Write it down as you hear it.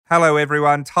Hello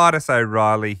everyone, Titus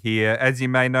O'Reilly here. As you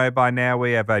may know by now,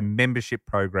 we have a membership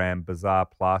program, Bazaar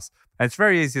Plus, and it's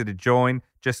very easy to join.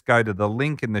 Just go to the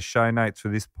link in the show notes for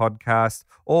this podcast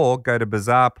or go to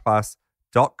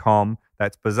bazaarplus.com.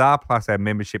 That's Bazaar Plus, our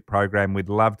membership program. We'd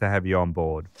love to have you on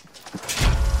board.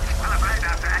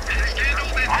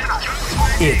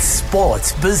 It's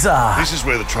Sports Bazaar. This is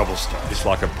where the trouble starts. It's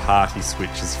like a party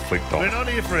switch is flipped on. We're not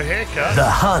here for a haircut. The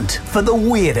hunt for the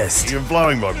weirdest. You're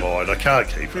blowing my mind. I can't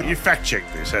keep it. You fact-check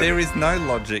this. There is no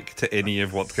logic to any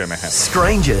of what's going to happen.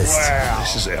 Strangest. Wow.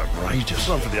 This is outrageous. It's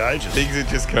not for the ages. Things are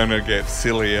just going to get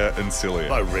sillier and sillier.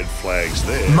 No red flags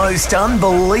there. Most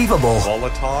unbelievable.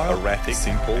 Volatile, erratic,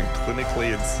 simple,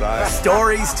 clinically insane.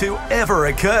 Stories to ever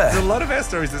occur. There's a lot of our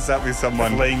stories that start with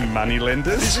someone fleeing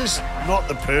moneylenders. This is not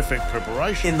the perfect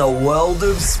preparation. In the world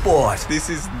of sport. This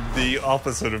is the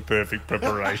opposite of perfect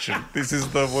preparation. This is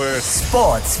the worst.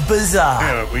 Sports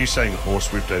Bazaar. Were you saying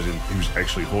horsewhipped as in he was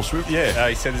actually horsewhipped? Yeah,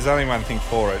 he said there's only one thing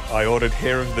for it. I ordered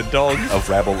hair of the dog. A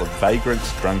rabble of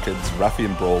vagrants, drunkards,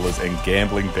 ruffian brawlers and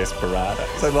gambling desperados.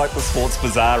 So like the Sports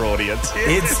Bazaar audience.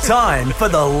 It's time for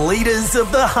the leaders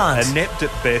of the hunt. Inept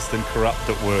at best and corrupt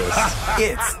at worst.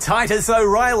 It's Titus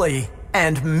O'Reilly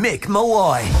and Mick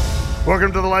Malloy.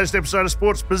 Welcome to the latest episode of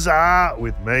Sports Bazaar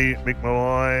with me, Mick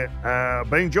Malloy.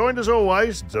 Being joined as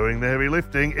always, doing the heavy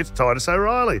lifting, it's Titus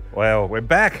O'Reilly. Well, we're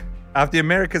back after the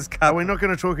America's Cup. Are we not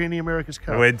going to talk any America's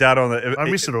Cup? We're done on it. I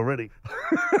miss it already.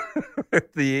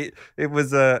 It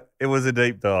was a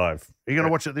deep dive. Are you going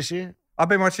to watch it this year? I've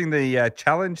been watching the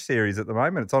Challenge series at the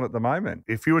moment. It's on at the moment.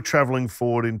 If you were travelling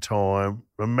forward in time,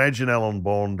 imagine Alan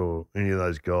Bond or any of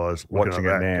those guys Watching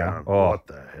it now. Going, what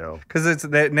the hell? Because it's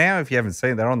now, if you haven't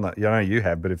seen it, they're on the. You know you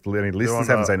have, but if any listeners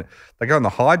haven't seen it, they go on the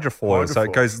hydrofoil. So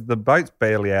it goes. The boat's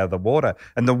barely out of the water.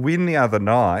 And the wind the other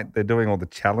night, they're doing all the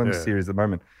Challenge series at the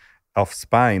moment. Off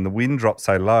Spain, the wind dropped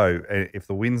so low. If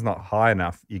the wind's not high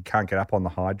enough, you can't get up on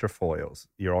the hydrofoils.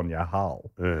 You're on your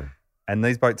hull. Yeah. And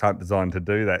these boats aren't designed to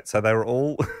do that. So they were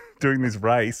all doing this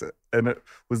race, and it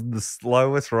was the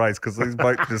slowest race because these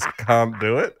boats just can't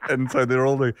do it. And so they're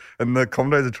all doing, and the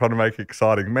commentators are trying to make it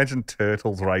exciting. Imagine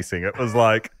turtles racing. It was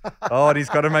like, oh, and he's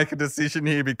got to make a decision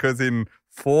here because in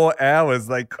 4 hours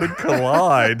they could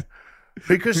collide.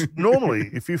 Because normally,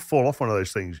 if you fall off one of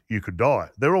those things, you could die.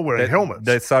 They're all wearing helmets.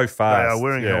 They're so fast. They are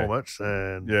wearing helmets.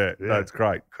 And that's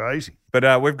great. Crazy.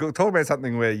 But we've talked about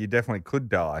something where you definitely could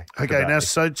die. Okay, today. now,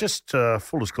 so just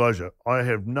full disclosure, I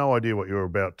have no idea what you're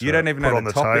about to You don't even put know on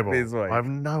the the topic table. this week. I have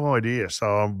no idea,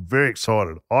 so I'm very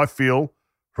excited. I feel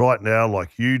right now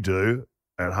like you do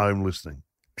at home listening.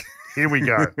 Here we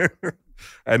go.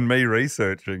 And me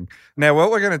researching. Now,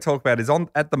 what we're going to talk about is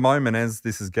at the moment as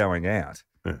this is going out,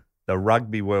 the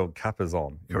Rugby World Cup is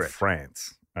on in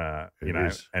France.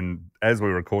 And as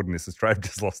we're recording this, Australia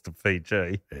just lost to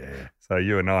Fiji. Yeah. So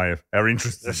you and I, our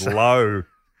interest is low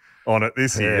on it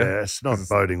this year. Yeah, it's not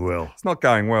boding well. It's not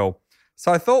going well.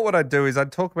 So I thought what I'd do is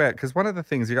I'd talk about, because one of the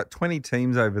things, you've got 20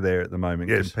 teams over there at the moment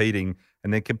competing,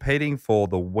 and they're competing for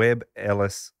the Webb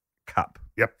Ellis Cup.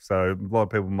 Yep. So a lot of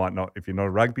people might not, if you're not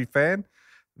a rugby fan,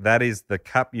 that is the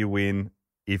cup you win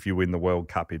if you win the World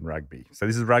Cup in rugby. So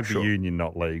this is rugby union,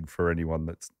 not league, for anyone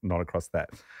that's not across that.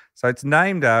 So it's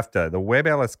named after, the Webb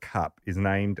Ellis Cup is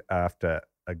named after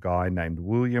a guy named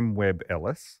William Webb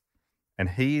Ellis, and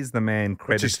he is the man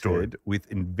credited with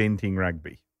inventing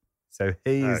rugby. So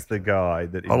he is the guy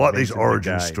that invented I like these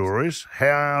origin the stories.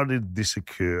 How did this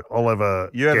occur? I'll have a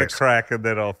You have guess. a crack and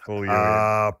then I'll fill you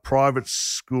in. Private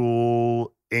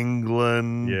school,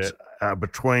 England,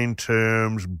 between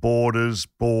terms, board,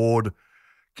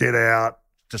 get out,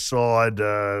 decide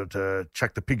to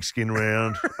chuck the pigskin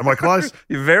round. Am I close?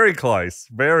 You're very close,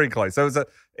 very close. So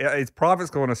it's private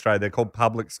school in Australia. They're called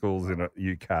public schools in the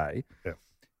UK. Yeah.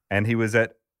 And he was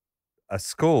at a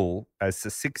school as a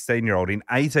 16-year-old in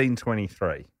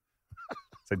 1823.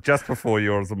 So just before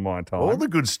yours and my time. All the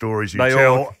good stories you They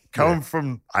tell all- come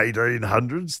from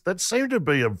 1800s. That seemed to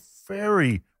be a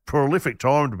very prolific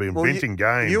time to be inventing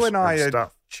games. You and I and are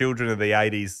stuff. children of the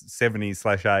 80s,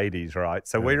 70s/80s, right?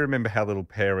 So we remember how little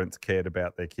parents cared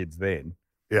about their kids then.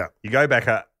 Yeah. You go back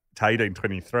to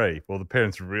 1823, well, the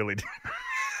parents really did.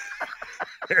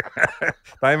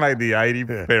 They made the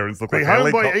 80s parents look Be like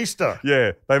home by helicopter. Easter.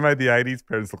 Yeah, they made the 80s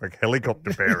parents look like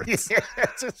helicopter parents. Yeah,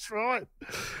 that's right.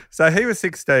 So he was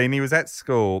 16, he was at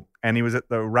school, and he was at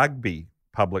the Rugby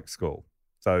public school.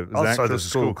 So it was an actual there's a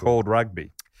school called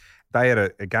Rugby. They had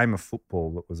a game of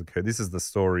football that was occurred. This is the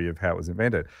story of how it was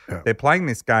invented. Yeah. They're playing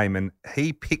this game, and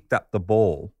he picked up the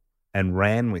ball and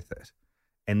ran with it.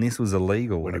 And this was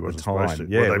illegal When at he the wasn't supposed time.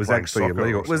 to. Yeah, Were they it was playing actually soccer or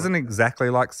illegal. It wasn't exactly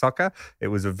like soccer. It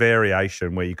was a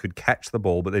variation where you could catch the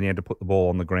ball, but then you had to put the ball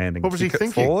on the ground and What was he kick it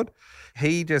thinking? forward.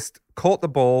 He just caught the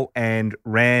ball and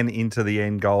ran into the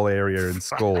end goal area and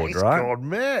scored, He's right? gone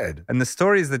mad. And the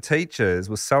story is the teachers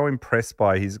were so impressed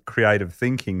by his creative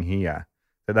thinking here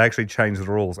that they actually changed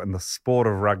the rules. And the sport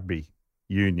of rugby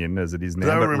union, as it is They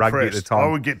now, were but rugby at the impressed. time. I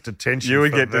would get detention. You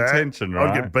would for get that. detention, I'd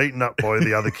right? get beaten up by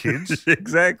the other kids.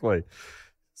 Exactly.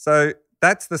 So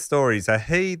that's the story. So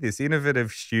he, this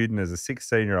innovative student, as a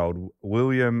 16-year-old,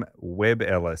 William Webb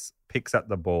Ellis, picks up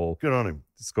the ball, Good on him.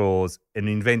 scores, and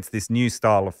invents this new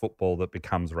style of football that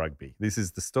becomes rugby. This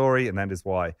is the story, and that is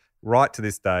why, right to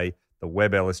this day, the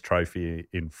Webb Ellis Trophy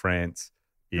in France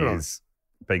Good on is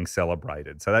being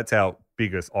celebrated. So that's our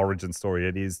biggest origin story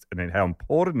it is, and then how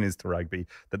important it is to rugby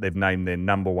that they've named their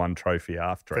number one trophy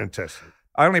after it. Fantastic.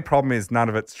 Only problem is none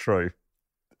of it's true.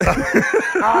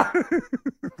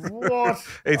 What?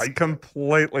 It's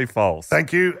completely false.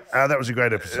 Thank you. That was a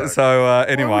great episode. So Why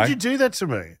anyway, would you do that to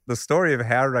me? the story of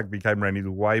how rugby came around is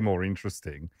way more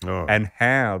interesting, Oh. and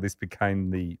how this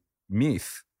became the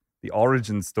myth, the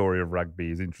origin story of rugby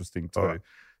is interesting too. Oh.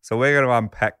 So we're going to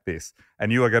unpack this,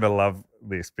 and you are going to love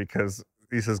this because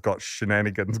this has got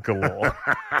shenanigans galore.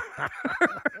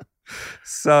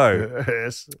 So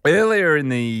Yes. earlier in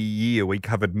the year, we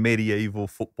covered medieval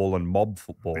football and mob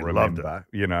football, We loved remember?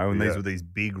 You know, and these Yeah. were these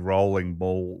big rolling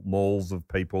malls of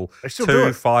people. They still do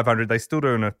it. 500. They still do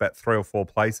it in about 3 or 4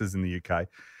 places in the UK.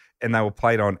 And they were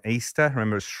played on Easter.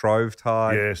 Remember, it was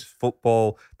Shrovetide, Yes.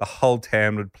 football. The whole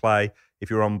town would play. If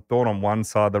you were born on one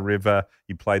side of the river,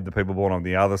 you played the people born on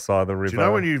the other side of the river. Do you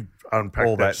know when you unpacked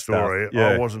All that that stuff, story, yeah.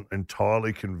 I wasn't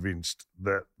entirely convinced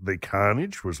that the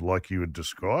carnage was like you had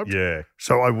described. Yeah.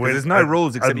 So I 'Cause went. there's no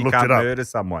rules and except you looked can't it up. murder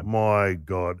someone. My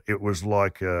God, it was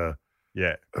like Yeah.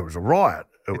 it was a riot.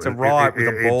 It's a riot with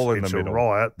a ball in the middle. It's a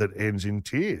riot that ends in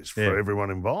tears for Yeah.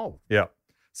 everyone involved. Yeah.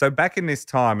 So back in this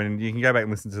time, and you can go back and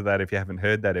listen to that if you haven't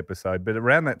heard that episode, but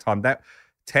around that time, that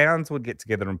towns would get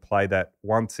together and play that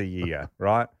once a year,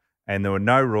 right? And there were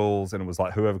no rules, and it was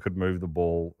like whoever could move the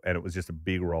ball, and it was just a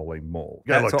big rolling mall.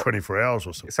 You had That's like all- 24 hours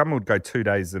or something. Some would go 2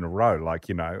 days in a row, like,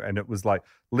 you know, and it was like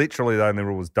literally the only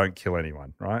rule was don't kill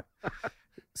anyone, right?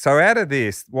 So out of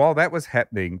this, while that was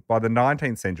happening, by the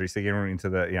 19th century, so getting into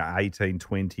the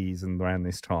 1820s and around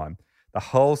this time, the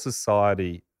whole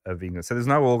society of England, so there's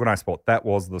no organised sport. That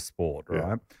was the sport, Yeah.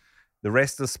 right? The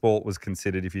rest of the sport was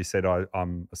considered, if you said,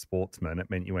 I'm a sportsman, it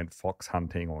meant you went fox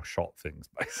hunting or shot things,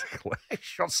 basically.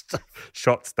 Shot stuff.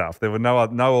 Shot stuff. There were no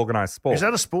organised sport. Is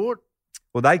that a sport?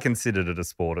 Well, they considered it a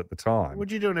sport at the time.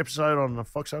 Would you do an episode on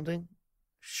fox hunting?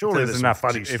 Surely there's enough some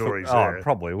funny if it- stories oh, there. it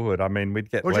probably would. I mean, we'd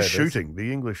get Or just letters. shooting,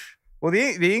 the English. Well,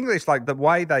 the English, like the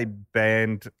way they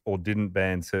banned or didn't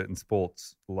ban certain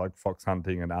sports like fox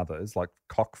hunting and others, like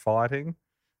cockfighting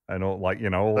and all, like, you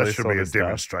know, all That this should sort be a of stuff.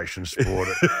 demonstration sport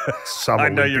at some I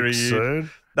know you're a Olympics huge- soon.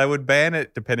 They would ban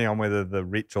it depending on whether the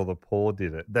rich or the poor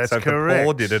did it. That's so if the poor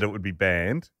correct. did it, it would be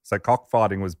banned. So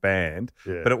cockfighting was banned,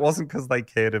 Yeah. but it wasn't because they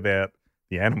cared about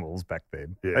the animals back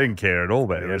then. Yeah. They didn't care at all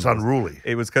about It was animals. unruly.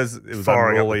 It was because it was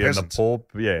Firing up the unruly and the peasants. poor,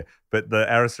 yeah. But the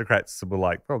aristocrats were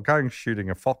like, well, going shooting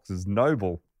a fox is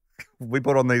noble. We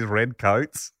put on these red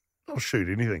coats, I'll shoot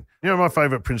anything. You know my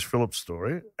favourite Prince Philip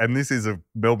story? and this is a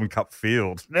Melbourne Cup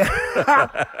field.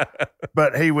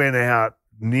 But he went out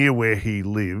near where he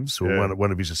lives, or Yeah.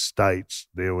 one of his estates.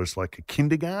 There was like a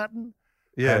kindergarten,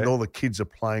 and all the kids are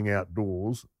playing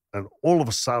outdoors. And all of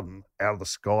a sudden, out of the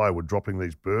sky, were dropping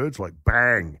these birds like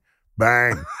bang,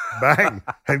 bang, bang.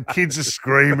 And kids are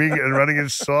screaming and running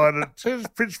inside. And it says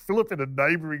Prince Philip in a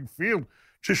neighbouring field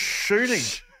just shooting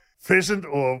pheasant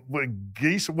or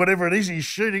geese or whatever it is he's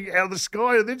shooting out of the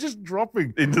sky. And they're just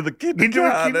dropping into the into a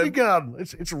kindergarten. kindergarten.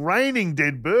 It's raining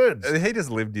dead birds. He just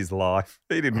lived his life.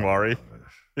 He didn't worry.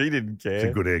 He didn't care. It's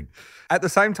a good egg. At the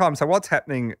same time, so what's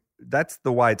happening, that's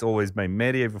the way it's always been.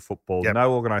 Medieval football, Yep.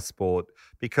 no organised sport,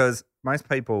 because most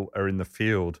people are in the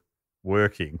field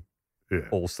working Yeah.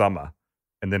 all summer,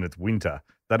 and then it's winter.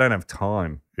 They don't have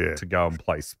time Yeah. to go and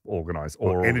play organised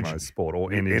Or or energy. organised sport or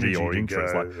The energy or to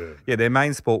interest. go, Like, yeah, their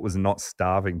main sport was not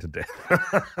starving to death.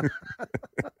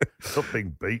 Not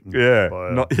being beaten. yeah,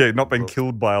 by not being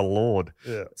killed by a lord.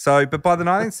 Yeah. So, but by the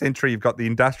 19th century, you've got the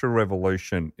Industrial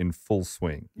Revolution in full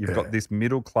swing. You've Yeah. got this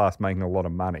middle class making a lot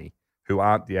of money who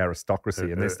aren't the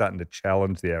aristocracy, and they're starting to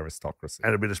challenge the aristocracy.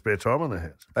 And a bit of spare time on their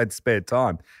hands. They'd spare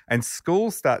time. And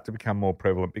schools start to become more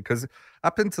prevalent because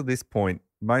up until this point,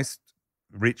 most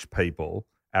rich people,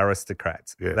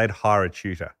 aristocrats, Yeah. they'd hire a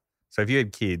tutor. So if you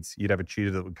had kids, you'd have a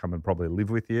tutor that would come and probably live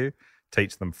with you,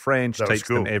 teach them French, That was teach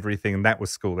them school. everything. And that was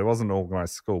school. There wasn't an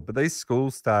organised school. But these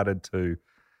schools started to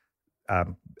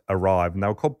arrived, and they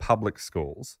were called public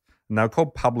schools. And they were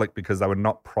called public because they were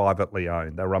not privately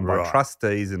owned. They were run by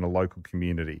trustees in a local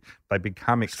community. They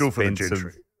become expensive. Still for the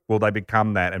gentry. Well, they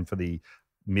become that, and for the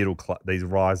these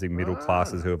rising middle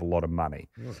classes who have a lot of money.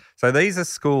 Yeah. So these are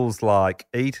schools like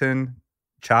Eton,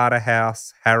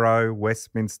 Charterhouse, Harrow,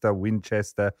 Westminster,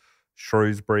 Winchester,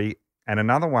 Shrewsbury, and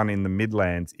another one in the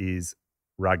Midlands is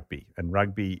Rugby. And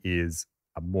Rugby is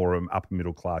a more upper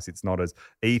middle class. It's not as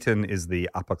Eton is the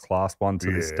upper class one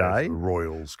to this day. The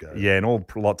royals go. Yeah, and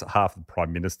half the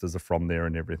prime ministers are from there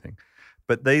and everything.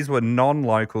 But these were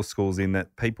non-local schools in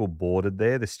that people boarded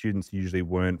there. The students usually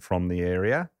weren't from the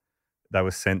area. They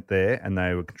were sent there and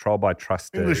they were controlled by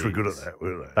trustees. English were good at that,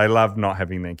 weren't they? They loved not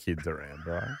having their kids around,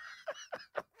 right?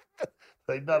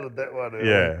 They nutted that one out.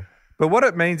 Yeah. But what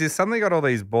it means is suddenly got all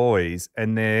these boys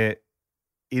and they're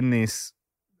in this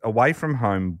away from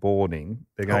home boarding.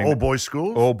 They're going all boys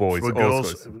schools? All boys. Were all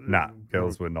girls? Schools. Nah,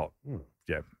 girls were not.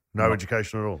 Yeah. No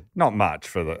education at all? Not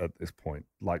much at this point.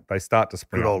 Like they start to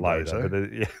spring up later.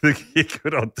 Days, But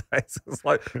good old days. It's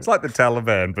like the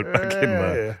Taliban, but back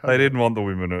in they didn't want the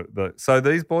women. So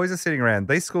these boys are sitting around.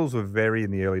 These schools were very,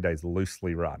 in the early days,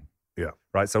 loosely run. Yeah.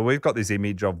 Right. So we've got this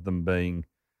image of them being,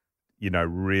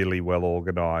 really well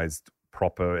organised,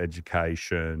 proper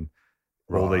education,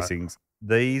 all these things.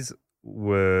 These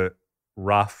were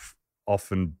rough,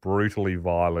 often brutally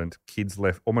violent. Kids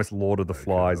left almost Lord of the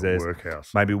Flies. There's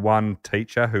maybe one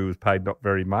teacher who was paid not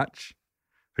very much,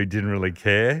 who didn't really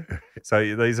care. So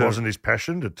wasn't his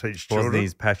passion to teach children. Wasn't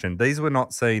his passion. These were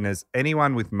not seen as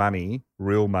anyone with money,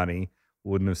 real money,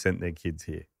 wouldn't have sent their kids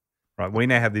here. Right? We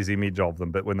now have this image of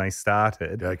them, but when they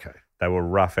started, they were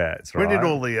rough ads. Right? When did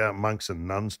all the monks and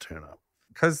nuns turn up?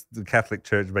 Because the Catholic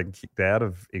Church has been kicked out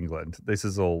of England, this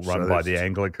is all run by the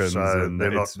Anglicans. So and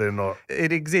they're not.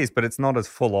 It exists, but it's not as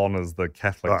full on as the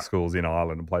Catholic schools in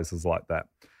Ireland and places like that.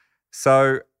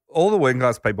 So all the working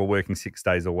class people working 6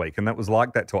 days a week, and that was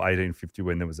like that till 1850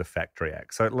 when there was a Factory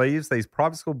Act. So it leaves these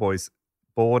private school boys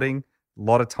boarding, a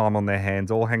lot of time on their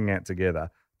hands, all hanging out together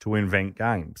to invent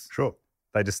games. Sure.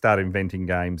 They just start inventing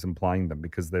games and playing them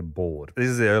because they're bored. This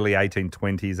is the early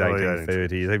 1820s,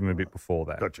 1830s, even a bit before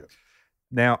that. Gotcha.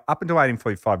 Now, up until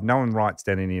 1845, no one writes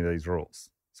down any of these rules.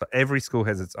 So every school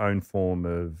has its own form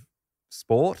of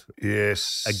sport.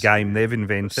 Yes. A game they've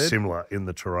invented. Similar in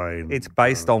the terrain. It's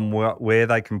based on where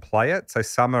they can play it. So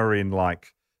some are in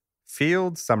like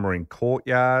fields, some are in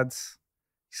courtyards,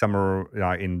 some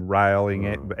are in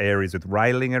railing areas with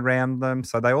railing around them.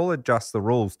 So they all adjust the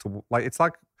rules to it's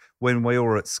like when we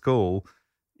were at school.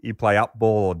 You play up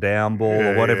ball or down ball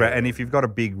or whatever. And if you've got a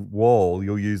big wall,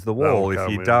 you'll use the wall. If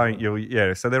you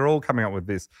don't, So they're all coming up with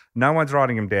this. No one's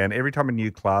writing them down. Every time a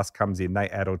new class comes in, they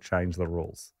add or change the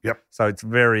rules. Yep. So it's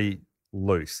very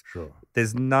loose. Sure.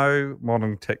 There's no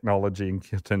modern technology in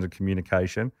terms of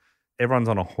communication. Everyone's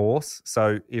on a horse.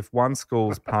 So if one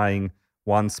school's playing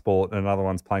one sport and another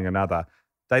one's playing another,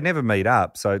 they never meet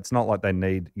up. So it's not like they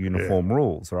need uniform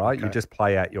rules, right? Okay. You just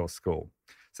play out your school.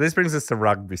 So this brings us to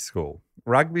Rugby School.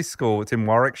 Rugby School, it's in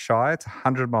Warwickshire. It's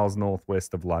 100 miles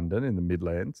northwest of London in the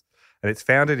Midlands. And it's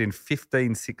founded in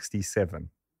 1567.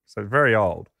 So very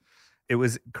old. It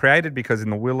was created because in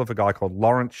the will of a guy called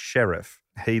Lawrence Sheriff,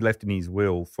 he left in his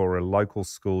will for a local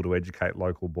school to educate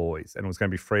local boys. And it was going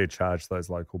to be free of charge to those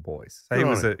local boys. So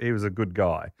he was a good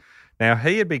guy. Now,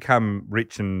 he had become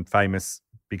rich and famous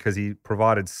because he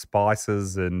provided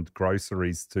spices and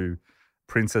groceries to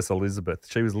Princess Elizabeth.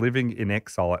 She was living in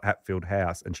exile at Hatfield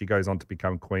House, and she goes on to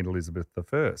become Queen Elizabeth I,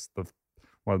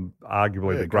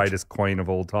 arguably the greatest queen of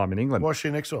all time in England. Why was she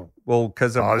in exile? Well,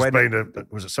 because of was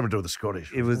it something to do with the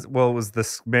Scottish? It was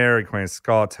the Mary Queen of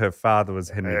Scots. Her father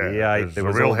was Henry VIII. There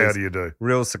was a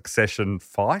real succession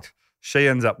fight. She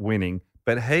ends up winning,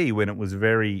 but he, when it was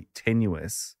very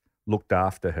tenuous, looked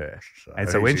after her.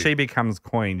 So when she becomes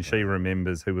queen, she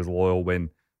remembers who was loyal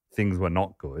when things were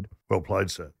not good. Well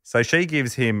played, sir. So she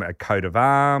gives him a coat of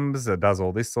arms, does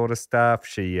all this sort of stuff.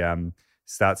 She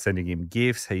starts sending him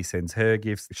gifts. He sends her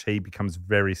gifts. She becomes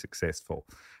very successful.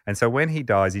 And so when he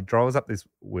dies, he draws up this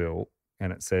will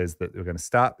and it says that we're going to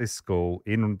start this school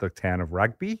in the town of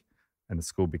Rugby, and the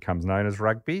school becomes known as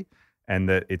Rugby, and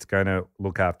that it's going to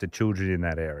look after children in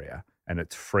that area, and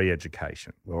it's free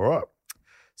education. All right.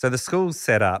 So the school's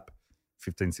set up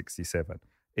 1567.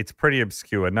 It's pretty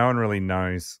obscure. No one really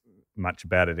knows much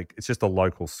about it. It's just a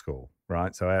local school,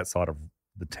 right? So outside of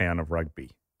the town of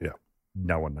Rugby. Yeah.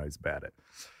 No one knows about it.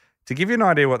 To give you an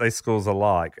idea what these schools are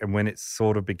like and when it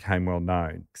sort of became well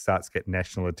known, starts to get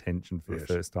national attention for the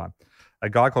first time. A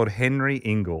guy called Henry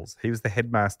Ingalls, he was the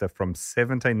headmaster from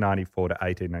 1794 to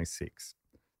 1806.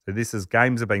 So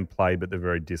games are being played, but they're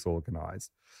very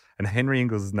disorganised. And Henry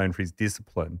Ingles is known for his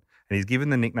discipline. And he's given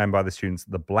the nickname by the students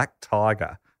the Black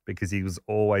Tiger because he was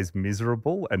always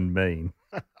miserable and mean.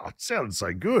 It sounds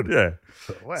so good. Yeah.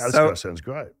 Wow, this guy sounds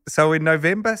great. So in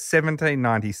November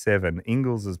 1797,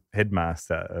 Ingles is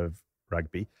headmaster of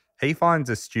rugby. He finds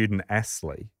a student,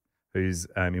 Astley, who's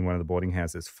in one of the boarding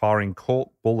houses, firing cork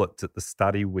bullets at the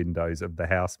study windows of the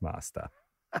housemaster.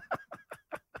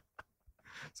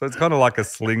 So it's kind of like a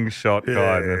slingshot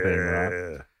kind of thing, right?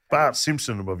 Yeah. Bart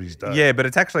Simpson of his day. Yeah, but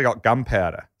it's actually got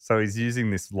gunpowder. So he's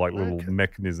using this like little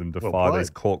mechanism to fire these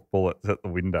cork bullets at the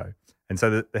window. And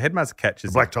so the headmaster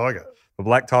catches the Black Tiger. The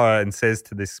Black Tiger and says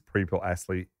to this pupil,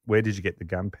 Astley, where did you get the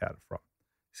gunpowder from?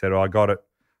 He said, I got it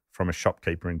from a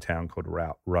shopkeeper in town called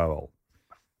Rowell.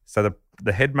 So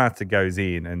the headmaster goes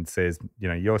in and says,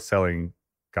 you're selling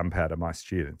gunpowder to my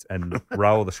students. And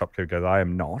Rowell, the shopkeeper, goes, I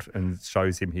am not, and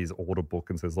shows him his order book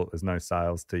and says, look, there's no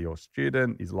sales to your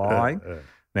student. He's lying.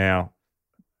 Now,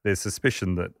 there's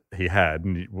suspicion that he had,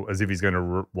 and as if he's going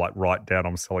to write down,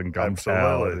 I'm selling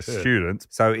gunpowder to students.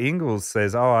 So Ingles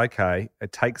says, oh, okay.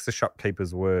 It takes the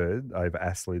shopkeeper's word over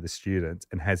Astley, the student,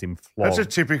 and has him flogged. That's a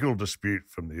typical dispute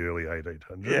from the early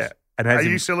 1800s. Yeah. And Are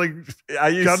you selling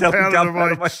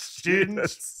gunpowder to my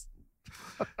students?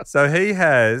 So he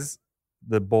has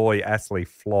the boy Astley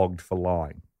flogged for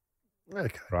lying.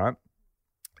 Okay. Right?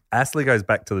 Astley goes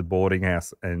back to the boarding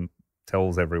house and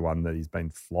tells everyone that he's been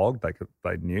flogged.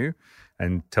 They knew,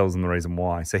 and tells them the reason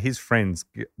why. So his friends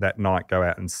that night go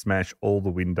out and smash all the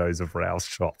windows of Rowell's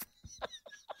shop.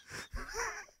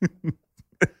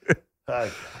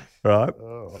 Okay. Right?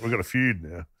 Oh, we've got a feud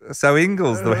now. So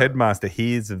Ingles, the headmaster,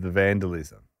 hears of the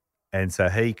vandalism. And so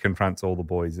he confronts all the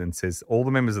boys and says, all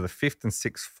the members of the 5th and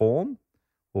 6th form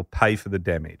will pay for the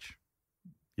damage.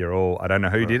 I don't know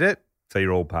who did it, so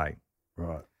you're all paying.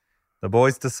 Right. The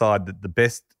boys decide that the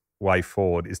best way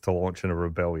forward is to launch in a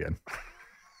rebellion.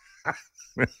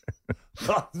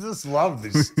 I just love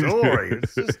this story.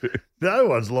 It's just, no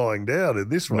one's lying down in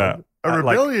this one. No. A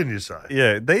rebellion, you say?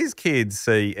 Yeah, these kids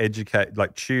see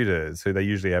tutors who they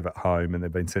usually have at home and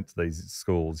they've been sent to these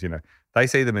schools, they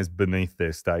see them as beneath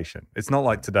their station. It's not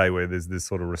like today where there's this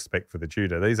sort of respect for the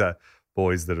tutor. These are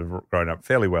boys that have grown up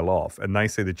fairly well off, and they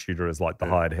see the tutor as like the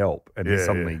hired help, and he's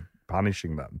suddenly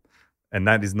punishing them. And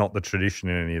that is not the tradition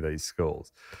in any of these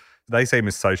schools. They seem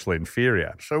as socially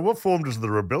inferior. So what form does the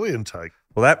rebellion take?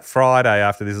 Well, that Friday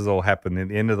after this has all happened, at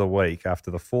the end of the week,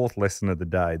 after the 4th lesson of the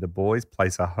day, the boys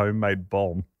place a homemade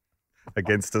bomb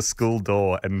against a school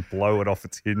door and blow it off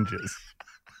its hinges.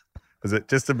 Is it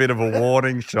just a bit of a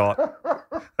warning shot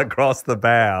across the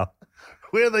bow?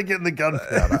 Where are they getting the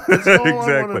gunpowder? That's all I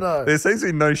want to know. There seems to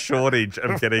be no shortage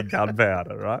of getting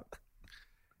gunpowder, right?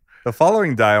 The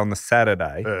following day, on the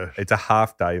Saturday, it's a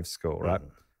half day of school, right?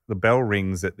 The bell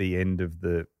rings at the end of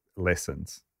the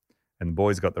lessons, and the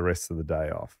boys got the rest of the day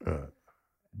off.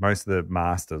 Most of the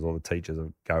masters or the teachers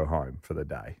go home for the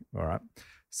day, all right?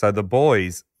 So the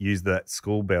boys use that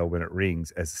school bell when it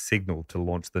rings as a signal to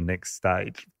launch the next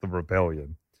stage, the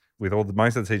rebellion. With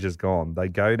most of the teachers gone, they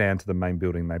go down to the main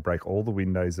building, they break all the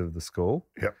windows of the school.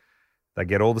 Yep. They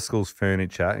get all the school's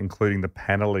furniture, including the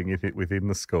paneling within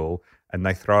the school, and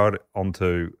they throw it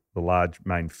onto the large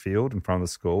main field in front of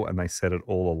the school, and they set it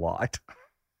all alight.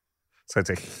 So it's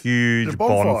a huge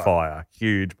bonfire.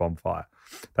 Huge bonfire.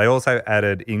 They also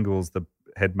added Ingles, the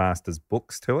headmaster's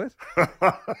books, to it.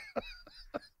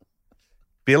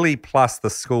 Billy plus the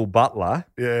school butler.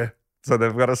 Yeah. So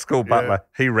they've got a school butler.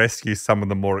 He rescues some of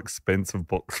the more expensive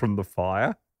books from the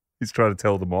fire. He's trying to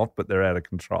tell them off, but they're out of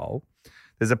control.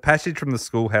 There's a passage from the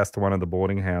schoolhouse to one of the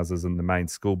boarding houses in the main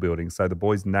school building. So the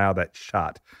boys nail that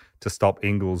shut to stop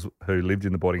Ingles, who lived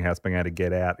in the boarding house, being able to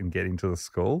get out and get into the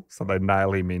school. So they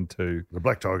nail him into... The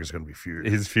Black Tiger's going to be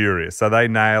furious. He's furious. So they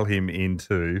nail him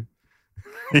into...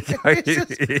 he's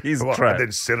trapped. And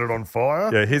then set it on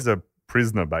fire? Yeah, he's a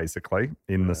prisoner, basically,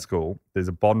 in the school. There's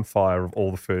a bonfire of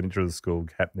all the furniture of the school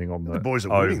happening on the boys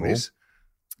are oval. winning this.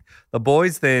 The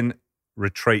boys then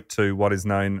retreat to what is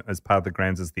known as part of the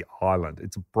grounds as the Island.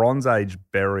 It's a Bronze Age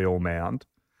burial mound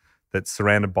that's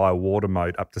surrounded by a water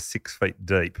moat up to 6 feet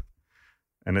deep,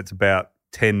 and it's about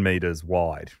 10 metres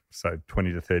wide, so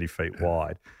 20 to 30 feet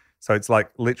wide. So it's like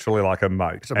literally like a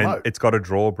moat. It's a moat. It's got a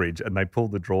drawbridge, and they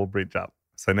pulled the drawbridge up.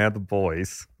 So now the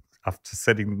boys, after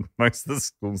setting most of the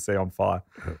schools there on fire,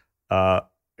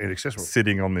 inaccessible,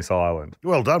 sitting on this island.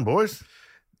 Well done, boys.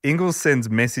 Ingles sends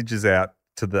messages out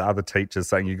to the other teachers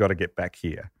saying, you got to get back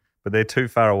here. But they're too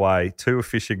far away. 2 are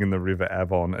fishing in the River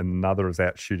Avon and another is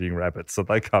out shooting rabbits, so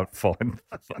they can't find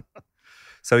them.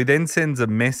 So he then sends a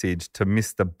message to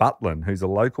Mr. Butlin, who's a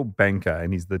local banker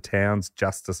and he's the town's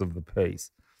justice of the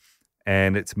peace.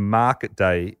 And it's market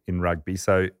day in Rugby,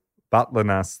 so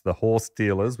Butler asks the horse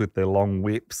dealers with their long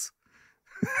whips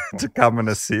to come and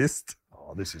assist.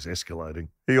 Oh, this is escalating.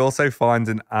 He also finds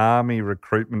an army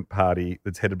recruitment party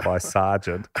that's headed by a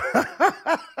sergeant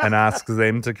and asks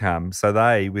them to come. So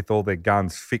they, with all their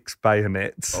guns, fix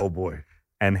bayonets. Oh, boy.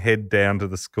 And head down to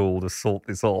the school to sort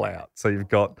this all out. So you've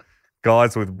got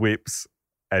guys with whips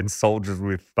and soldiers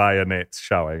with bayonets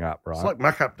showing up, right? It's like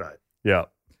muck-up day. Yeah.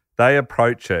 They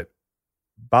approach it.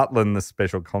 Butland, the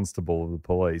special constable of the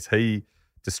police, he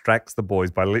distracts the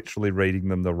boys by literally reading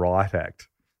them the Riot Act.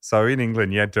 So in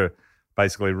England, you had to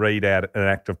basically read out an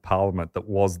act of parliament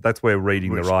that's where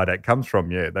reading the Riot Act comes from.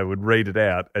 Yeah, they would read it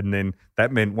out, and then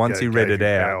that meant once you read it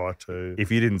out, if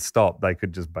you didn't stop, they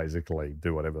could just basically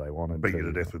do whatever they wanted. Beat you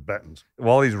to death with batons.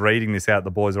 While he's reading this out,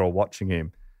 the boys are all watching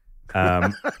him.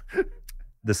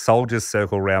 The soldiers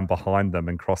circle round behind them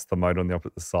and cross the moat on the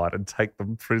opposite side and take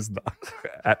them prisoner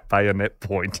at bayonet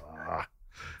point.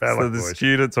 So the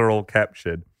students are all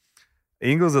captured.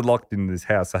 Ingalls had locked in his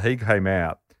house, so he came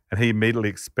out and he immediately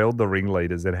expelled the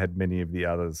ringleaders and had many of the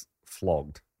others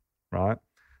flogged, right?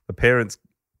 The parents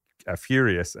are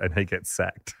furious and he gets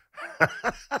sacked.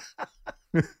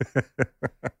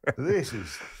 This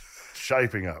is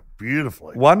shaping up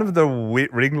beautifully. One of the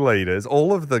ringleaders,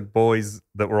 all of the boys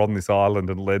that were on this island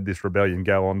and led this rebellion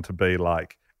go on to be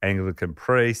like Anglican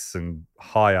priests and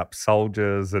high up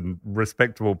soldiers and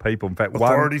respectable people. In fact,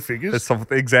 authority figures.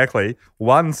 Exactly.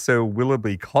 One Sir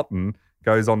Willoughby Cotton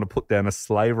goes on to put down a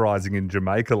slave rising in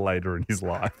Jamaica later in his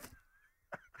life.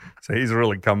 So he's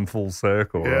really come full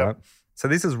circle, right? So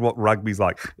this is what rugby's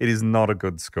like. It is not a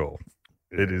good school.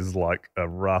 Yeah. It is like a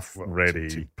rough, ready.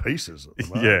 It's in pieces at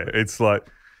the moment. Yeah, it's like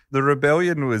the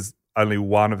rebellion was only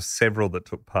one of several that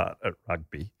took part at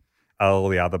Rugby. All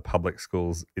the other public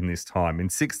schools in this time. In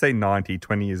 1690,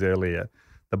 20 years earlier,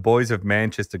 the boys of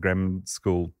Manchester Grammar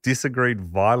School disagreed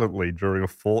violently during a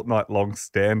fortnight-long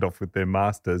standoff with their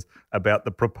masters about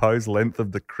the proposed length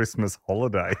of the Christmas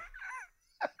holiday.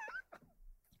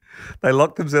 They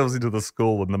locked themselves into the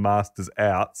school and the masters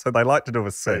out, so they like to do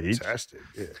a siege. Fantastic,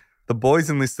 yeah. The boys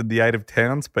enlisted the aid of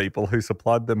townspeople who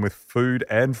supplied them with food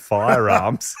and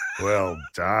firearms. Well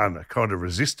done, a kind of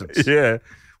resistance. Yeah,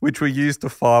 which were used to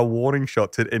fire warning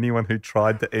shots at anyone who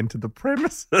tried to enter the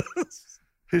premises.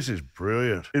 This is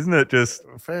brilliant. Isn't it just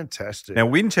fantastic? Now,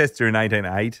 Winchester in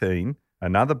 1818,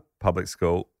 another public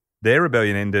school, their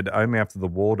rebellion ended only after the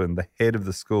warden, the head of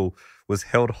the school, was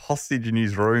held hostage in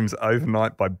his rooms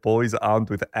overnight by boys armed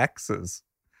with axes.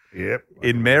 Yep.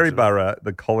 In Maryborough,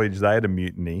 the college, they had a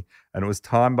mutiny, and it was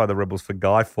timed by the rebels for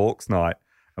Guy Fawkes Night,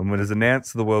 and when it was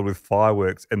announced to the world with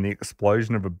fireworks and the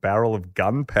explosion of a barrel of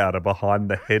gunpowder behind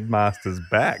the headmaster's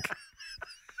back.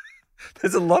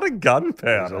 There's a lot of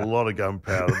gunpowder. There's a lot of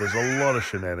gunpowder. There's a lot of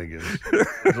shenanigans.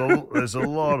 There's a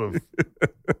lot of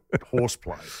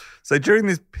horseplay. So during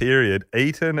this period,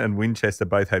 Eton and Winchester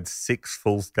both had 6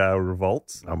 full-scale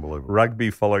revolts. Unbelievable. Rugby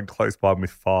followed close by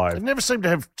with 5. It never seemed to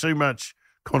have too much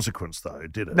consequence, though,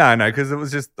 did it? No, because it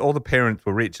was just all the parents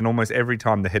were rich, and almost every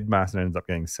time the headmaster ends up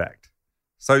getting sacked.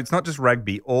 So it's not just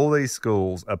Rugby. All these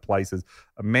schools are places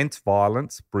of immense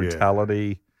violence,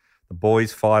 brutality. Yeah. The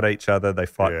boys fight each other. They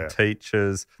fight the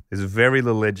teachers. There's very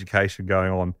little education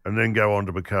going on. And then go on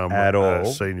to become at all.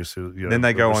 Senior. Then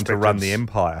they go on to run the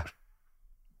empire.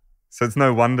 So it's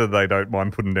no wonder they don't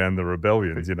mind putting down the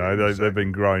rebellions, They've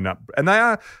been growing up. And they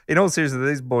are, in all seriousness,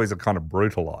 these boys are kind of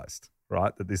brutalised,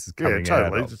 right? That this is coming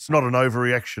out of. It's not an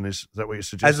overreaction, is that what you're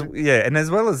suggesting? And as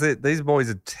well as it, these boys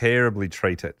are terribly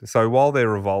treated. So while they're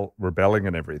rebelling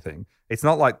and everything, it's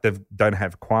not like they don't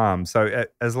have qualms. So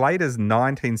as late as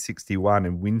 1961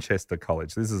 in Winchester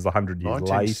College, this is 100 years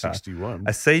 1961. later,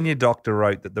 a senior doctor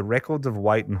wrote that the records of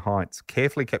weight and heights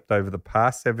carefully kept over the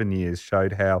past 7 years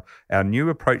showed how our new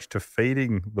approach to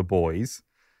feeding the boys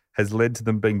has led to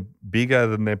them being bigger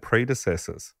than their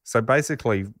predecessors. So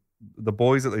basically, the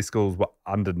boys at these schools were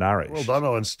undernourished. Well done,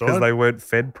 Einstein. Because they weren't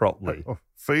fed properly.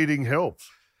 Feeding helps.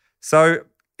 So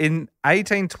in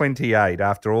 1828,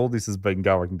 after all this has been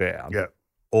going down,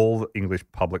 all the English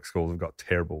public schools have got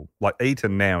terrible. Like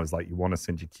Eton now is like, you want to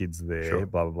send your kids there,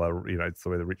 blah, blah, blah. It's the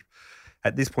way the rich.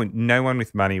 At this point, no one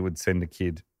with money would send a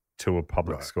kid to a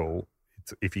public school.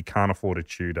 If you can't afford a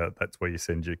tutor, that's where you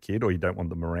send your kid, or you don't want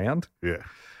them around. Yeah.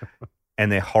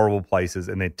 And they're horrible places,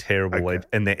 and they're terrible,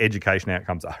 and their education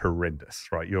outcomes are horrendous,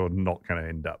 right? You're not going to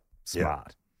end up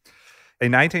smart.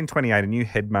 In 1828, a new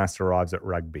headmaster arrives at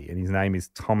Rugby, and his name is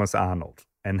Thomas Arnold.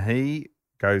 And he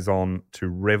goes on to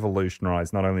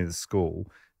revolutionise not only the school,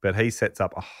 but he sets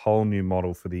up a whole new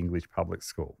model for the English public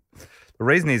school. The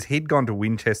reason is he'd gone to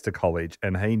Winchester College,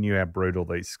 and he knew how brutal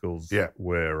these schools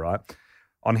were, right?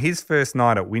 On his first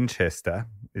night at Winchester,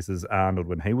 this is Arnold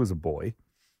when he was a boy,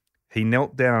 he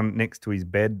knelt down next to his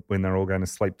bed when they're all going to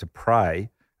sleep to pray,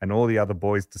 and all the other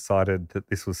boys decided that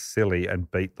this was silly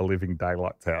and beat the living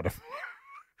daylights out of him.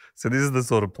 So this is the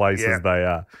sort of places they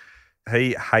are.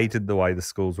 He hated the way the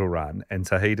schools were run, and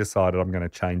so he decided, I'm going to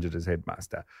change it as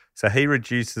headmaster. So he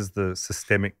reduces the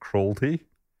systemic cruelty.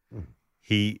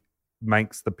 He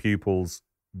makes the pupils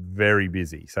very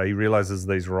busy. So he realizes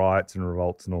these riots and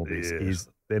revolts and all this,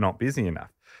 they're not busy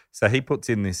enough. So he puts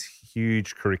in this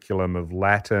huge curriculum of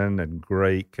Latin and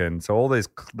Greek, and so all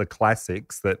the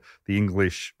classics that the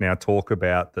English now talk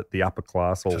about that the upper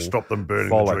class all to stop them burning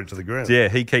follow. the joint to the ground. Yeah,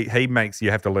 he makes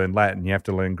you have to learn Latin, you have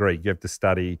to learn Greek, you have to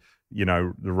study,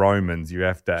 the Romans. You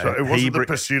have to. So it wasn't the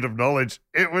pursuit of knowledge;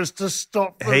 it was to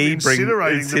stop them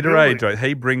incinerating the building.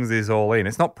 He brings this all in.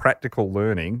 It's not practical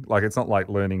learning. Like it's not like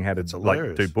learning how to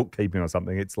do bookkeeping or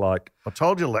something. It's like I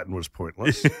told you, Latin was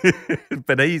pointless.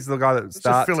 But he's the guy that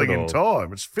starts just filling in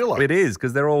time. It's filler. It is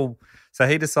because they're all. So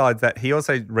he decides that he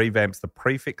also revamps the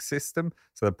prefix system.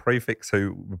 So the prefects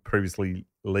who were previously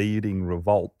leading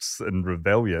revolts and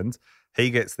rebellions, he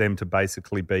gets them to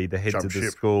basically be the heads of the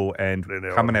school and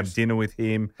come and have dinner with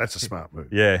him. That's a smart move.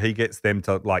 Yeah, he gets them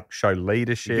to show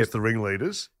leadership. He gets the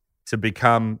ringleaders to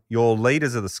become your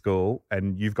leaders of the school,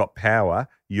 and you've got power.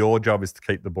 Your job is to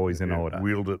keep the boys in order.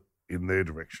 Wield it in their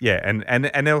direction. Yeah,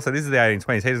 and also this is the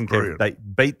 1820s. He doesn't care if they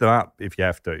beat them up if you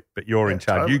have to, but you're in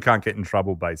charge. Totally. You can't get in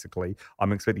trouble, basically.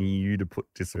 I'm expecting you to put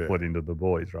discipline into the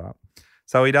boys, right?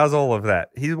 So he does all of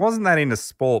that. He wasn't that into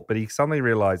sport, but he suddenly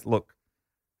realised, look,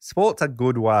 sport's a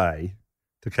good way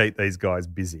to keep these guys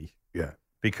busy. Yeah.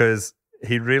 Because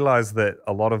he realised that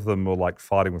a lot of them were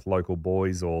fighting with local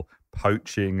boys or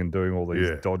poaching and doing all these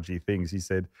dodgy things. He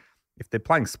said, if they're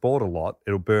playing sport a lot,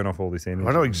 it'll burn off all this energy.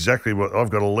 I know exactly what I've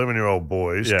got 11-year-old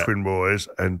boys, twin boys,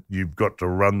 and you've got to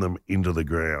run them into the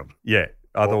ground. Yeah.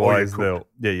 Otherwise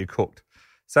you're cooked.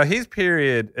 So his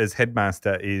period as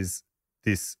headmaster is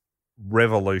this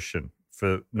revolution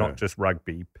for not just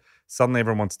rugby. Suddenly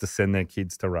everyone wants to send their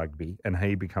kids to rugby, and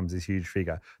he becomes this huge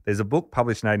figure. There's a book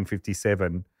published in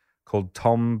 1857 called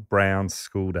Tom Brown's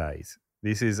School Days.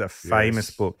 This is a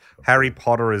famous book. Harry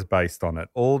Potter is based on it.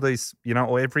 All these,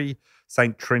 or every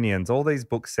St. Trinian's, all these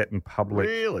books set in public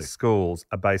schools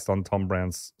are based on Tom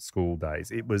Brown's School Days.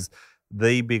 It was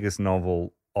the biggest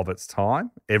novel of its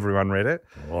time. Everyone read it.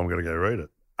 Well, I'm going to go read it.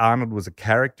 Arnold was a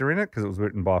character in it because it was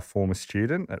written by a former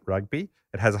student at rugby.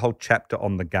 It has a whole chapter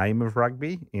on the game of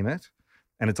rugby in it,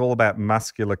 and it's all about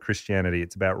muscular Christianity.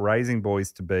 It's about raising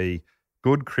boys to be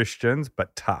good Christians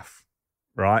but tough,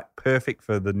 right? Perfect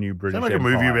for the new British Empire. They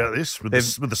make a movie about this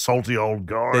with the salty old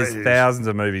guy. There's thousands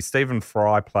of movies. Stephen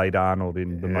Fry played Arnold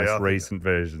in the most recent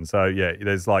version. So,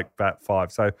 there's about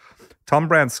 5. So Tom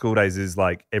Brown's School Days is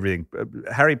everything.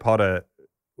 Harry Potter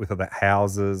with the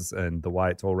houses and the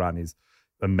way it's all run is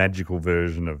a magical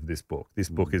version of this book. This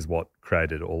book is what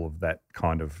created all of that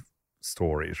kind of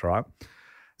stories, right?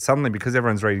 Suddenly, because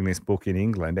everyone's reading this book in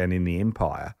England and in the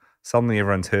Empire, suddenly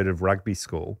everyone's heard of rugby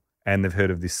school and they've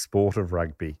heard of this sport of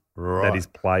rugby that is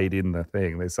played in the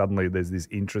thing. There's this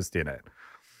interest in it.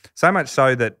 So much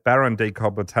so that Baron de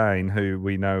Coubertin, who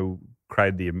we know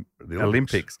created the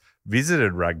Olympics,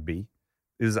 visited rugby.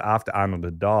 It was after Arnold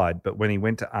had died, but when he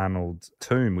went to Arnold's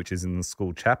tomb, which is in the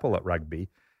school chapel at Rugby,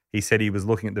 he said he was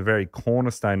looking at the very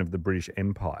cornerstone of the British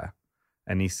Empire,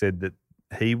 and he said that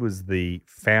he was the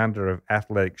founder of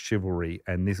athletic chivalry,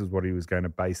 and this is what he was going to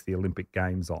base the Olympic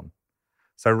Games on.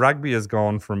 So rugby has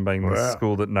gone from being the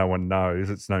school that no one knows,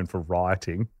 it's known for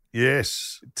rioting,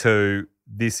 to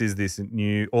this is this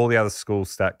new, all the other schools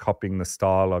start copying the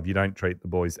style of you don't treat the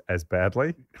boys as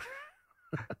badly.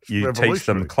 You teach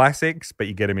them classics, but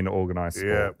you get them into organised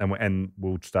sport, and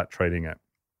we'll start treating it.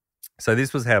 So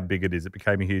this was how big it is. It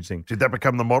became a huge thing. Did that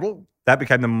become the model? That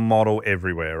became the model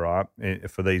everywhere, right,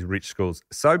 for these rich schools.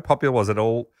 So popular was it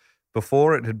all.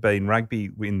 Before it had been rugby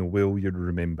in the will, you'd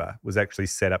remember, was actually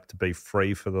set up to be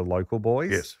free for the local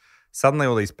boys. Yes. Suddenly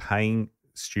all these paying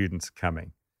students are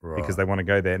coming because they want to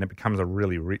go there, and it becomes a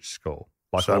really rich school.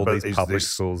 All these public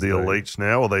schools. The elites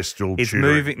now, or are they still it's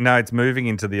moving? No, it's moving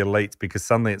into the elites because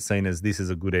suddenly it's seen as this is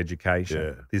a good education.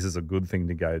 Yeah. This is a good thing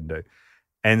to go and do.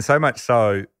 And so much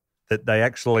so that they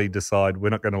actually decide we're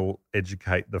not going to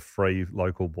educate the free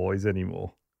local boys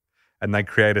anymore. And they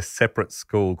create a separate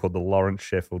school called the Lawrence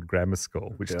Sheffield Grammar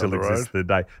School, which still exists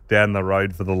today, down the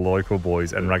road for the local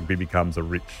boys, and rugby becomes a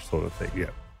rich sort of thing.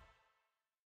 Yeah.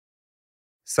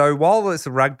 So while this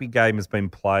rugby game has been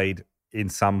played in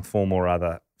some form or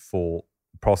other for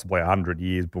possibly 100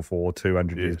 years before,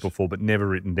 200 years before, but never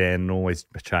written down and always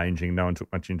changing, no one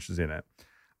took much interest in it,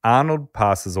 Arnold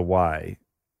passes away.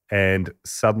 And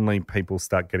suddenly people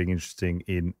start getting interested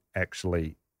in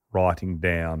actually writing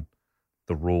down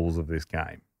the rules of this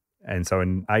game. And so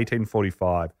in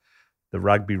 1845, the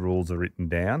rugby rules are written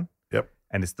down. Yep.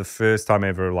 And it's the first time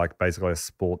ever, like, basically a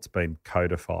sport's been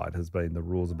codified, the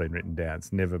rules have been written down.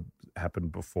 It's never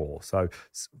happened before. So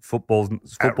football's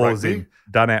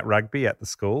done at rugby at the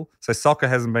school. So soccer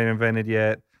hasn't been invented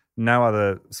yet. No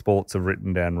other sports have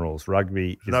written down rules.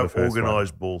 Rugby is the first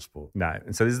organised ball sport. No.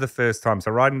 And so this is the first time.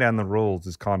 So writing down the rules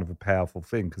is kind of a powerful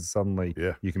thing because suddenly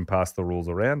you can pass the rules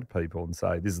around to people and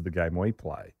say, this is the game we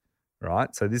play,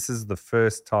 right? So this is the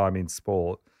first time in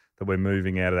sport that we're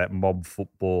moving out of that mob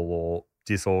football or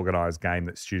disorganised game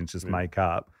that students just make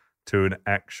up to an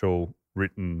actual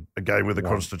written a game with a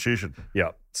constitution.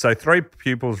 Yeah. So 3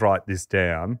 pupils write this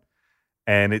down,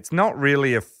 and it's not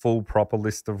really a full proper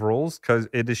list of rules because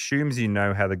it assumes you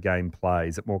know how the game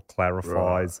plays. It more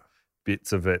clarifies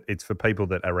bits of it. It's for people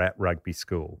that are at rugby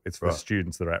school. It's for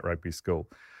students that are at rugby school.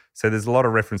 So there's a lot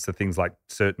of reference to things like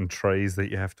certain trees that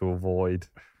you have to avoid.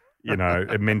 You know,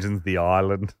 it mentions the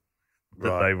island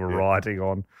that they were writing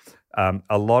on.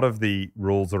 A lot of the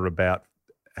rules are about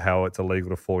how it's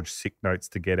illegal to forge sick notes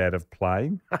to get out of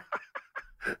playing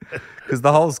because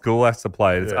the whole school has to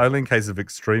play it. It's only in case of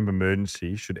extreme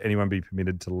emergency should anyone be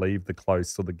permitted to leave the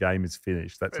close till the game is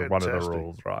finished. That's one of the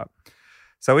rules, right?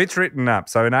 So it's written up.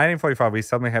 So in 1845, we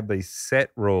suddenly have these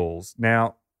set rules.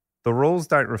 Now, the rules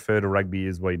don't refer to rugby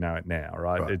as we know it now,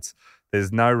 right?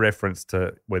 There's no reference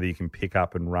to whether you can pick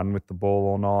up and run with the ball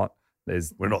or not.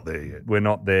 We're not there yet. We're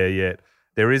not there yet.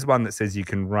 There is one that says you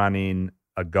can run in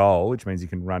a goal, which means you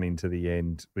can run into the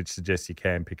end, which suggests you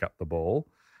can pick up the ball.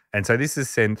 And so this is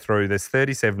sent through. There's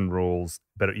 37 rules,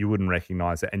 but you wouldn't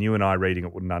recognise it. And you and I reading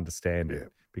it wouldn't understand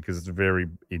it because it's very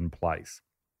in place.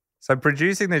 So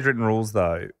producing these written rules,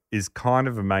 though, is kind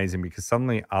of amazing because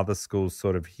suddenly other schools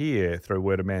sort of hear through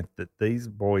word of mouth that these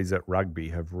boys at rugby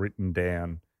have written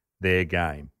down their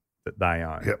game that they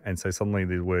own. Yep. And so suddenly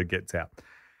the word gets out.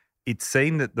 It's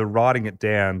seen that the writing it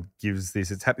down gives this,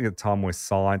 it's happening at a time where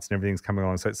science and everything's coming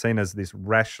along. So it's seen as this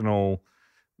rational,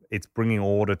 it's bringing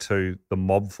order to the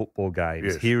mob football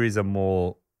games. Yes. Here is a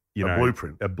more,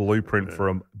 blueprint. A blueprint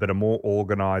but a more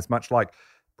organised, much like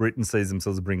Britain sees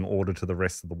themselves as bringing order to the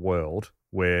rest of the world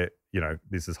where,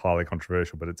 this is highly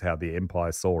controversial, but it's how the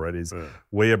empire saw it is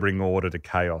we are bringing order to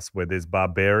chaos. Where there's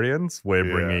barbarians, we're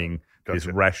bringing this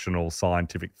rational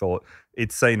scientific thought.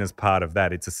 It's seen as part of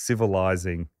that. It's a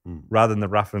civilizing, rather than the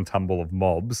rough and tumble of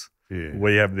mobs,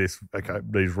 we have these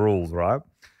rules, right?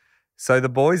 So the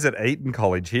boys at Eton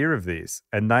College hear of this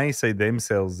and they see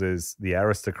themselves as the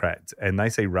aristocrats and they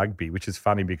see rugby, which is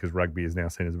funny because rugby is now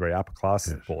seen as a very upper class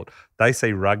sport. They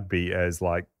see rugby as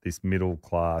like this middle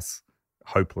class,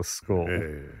 hopeless school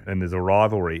and there's a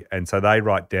rivalry. And so they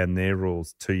write down their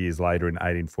rules 2 years later in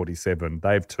 1847.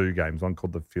 They have 2 games, one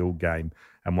called the field game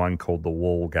and one called the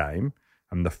wall game.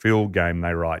 And the field game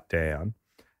they write down.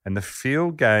 And the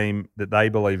field game that they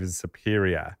believe is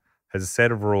superior has a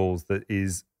set of rules that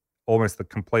is almost the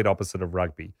complete opposite of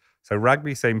rugby. So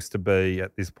rugby seems to be,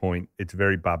 at this point, it's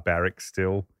very barbaric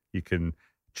still. You can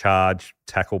charge,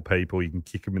 tackle people, you can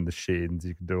kick them in the shins,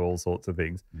 you can do all sorts of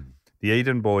things. The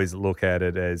Eton boys look at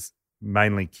it as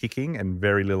mainly kicking and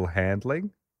very little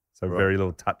handling, so very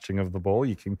little touching of the ball.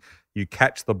 You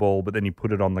catch the ball, but then you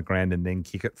put it on the ground and then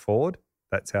kick it forward.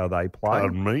 That's how they play.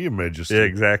 Pardon me, Your Majesty. Yeah,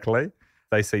 exactly.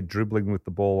 They see dribbling with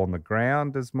the ball on the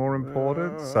ground as more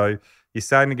important. So you're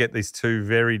starting to get these 2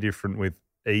 very different, with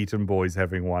Eton boys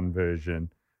having one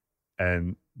version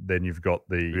and then you've got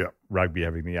the rugby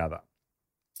having the other.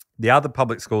 The other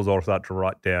public schools all start to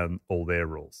write down all their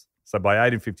rules. So by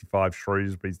 1855,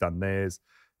 Shrewsbury's done theirs.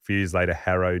 A few years later,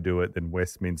 Harrow do it, then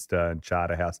Westminster and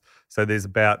Charterhouse. So there's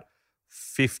about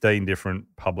 15 different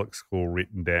public school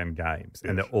written down games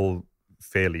and they're all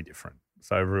fairly different.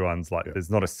 So everyone's like,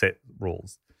 there's not a set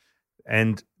rules.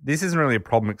 And this isn't really a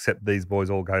problem except these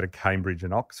boys all go to Cambridge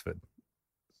and Oxford.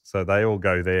 So they all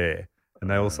go there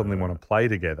and they all suddenly want to play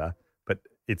together, but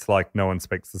it's like no one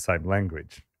speaks the same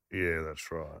language. Yeah,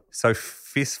 that's right. So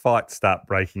fist fights start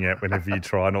breaking out whenever you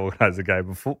try and organise a game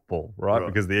of football, right?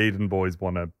 Because the Eton boys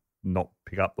want to not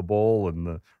pick up the ball and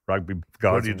the rugby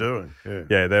guys. What are you doing?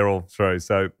 Yeah, they're all through.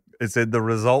 So it said the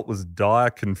result was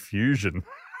dire confusion.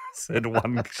 Said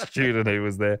one student who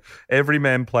was there. Every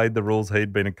man played the rules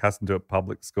he'd been accustomed to at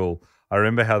public school. I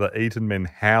remember how the Eton men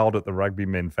howled at the rugby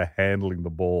men for handling the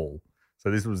ball.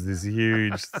 So this was this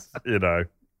huge,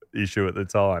 issue at the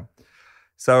time.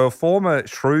 So a former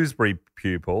Shrewsbury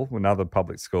pupil, another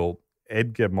public school,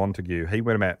 Edgar Montague, he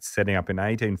went about setting up in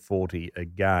 1840 a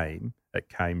game at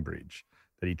Cambridge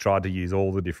that he tried to use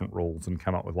all the different rules and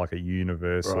come up with like a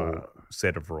universal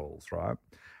set of rules, right?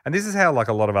 And this is how like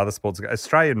a lot of other sports go.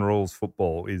 Australian rules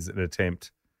football is an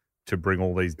attempt to bring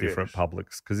all these different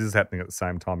publics, because this is happening at the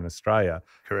same time in Australia.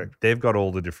 Correct. They've got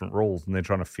all the different rules and they're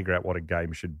trying to figure out what a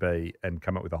game should be and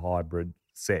come up with a hybrid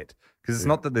set. Because it's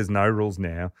not that there's no rules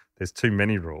now, there's too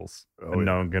many rules and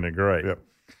no one can agree. Yep.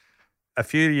 A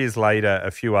few years later,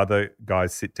 a few other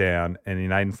guys sit down and in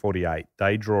 1848,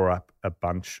 they draw up a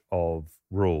bunch of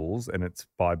rules, and it's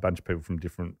by a bunch of people from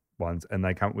different ones, and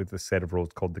they come up with a set of rules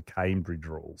called the Cambridge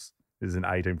Rules. This is in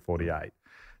 1848.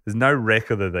 There's no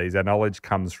record of these. Our knowledge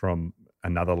comes from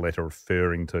another letter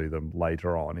referring to them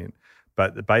later on.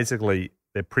 But basically,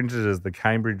 they're printed as the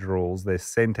Cambridge Rules. They're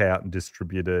sent out and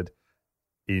distributed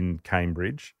in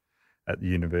Cambridge at the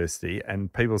university,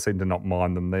 and people seem to not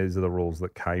mind them. These are the rules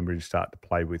that Cambridge start to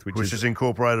play with, which has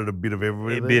incorporated a bit of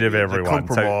everything. A bit of everyone. A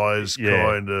compromise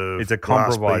kind of. It's a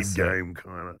compromise game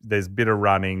kind of. There's a bit of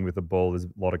running with the ball. There's a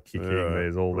lot of kicking.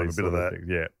 There's all these a bit of that. things.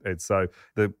 Yeah. It's so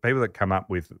the people that come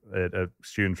up with it are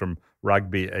students from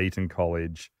Rugby, Eton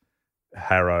College,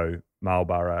 Harrow,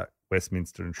 Marlborough,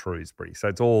 Westminster and Shrewsbury. So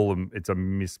it's a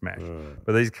mismatch.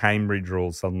 But these Cambridge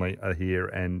rules suddenly are here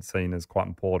and seen as quite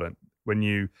important. When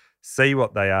you see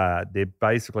what they are, they're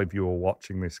basically, if you were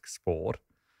watching this sport,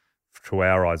 to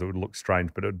our eyes it would look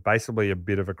strange, but it would basically a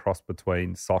bit of a cross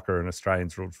between soccer and Australian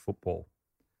rules football.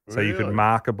 So you could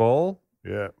mark a ball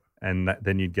and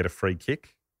then you'd get a free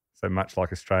kick, so much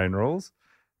like Australian rules.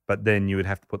 But then you would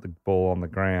have to put the ball on the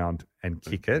ground and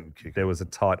kick it. There was a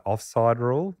tight offside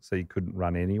rule, so you couldn't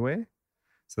run anywhere.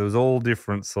 So there was all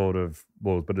different sort of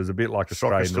rules, but it was a bit like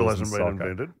Australian soccer still rules hasn't been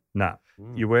invented? No.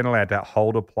 You weren't allowed to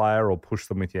hold a player or push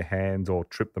them with your hands or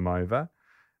trip them over,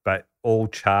 but all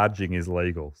charging is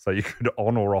legal. So you could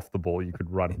on or off the ball, you could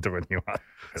run into anyone.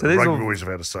 So the rugby boys have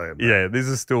had a say in that. Yeah, this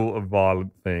is still a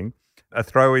violent thing. A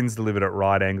throw-in's delivered at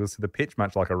right angles to the pitch,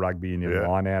 much like a rugby union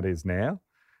line-out is now.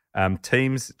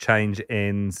 Teams change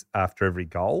ends after every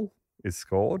goal is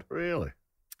scored. Really?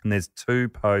 And there's 2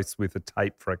 posts with a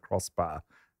tape for a crossbar,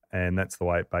 and that's the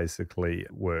way it basically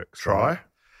works. Try?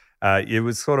 Right? It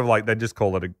was sort of like they just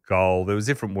call it a goal. There was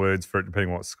different words for it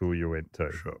depending on what school you went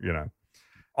to. Sure. You know,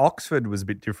 Oxford was a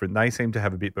bit different. They seemed to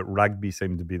have a bit, but rugby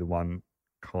seemed to be the one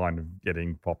kind of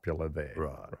getting popular there.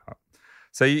 Right.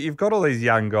 So you've got all these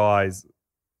young guys,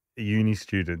 uni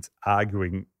students,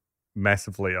 arguing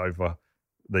massively over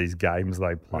these games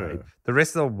they played. Yeah. The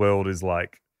rest of the world is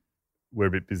like, we're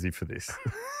a bit busy for this.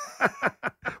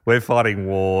 We're fighting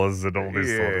wars and all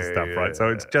this sort of stuff, right? So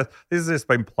it's just, this has just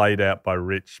been played out by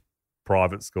rich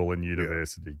private school and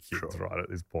university kids, right, at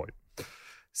this point.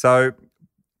 So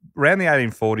around the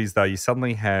 1840s, though, you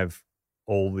suddenly have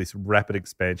all this rapid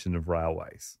expansion of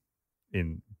railways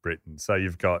in Britain. So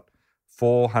you've got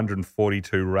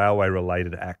 442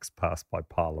 railway-related acts passed by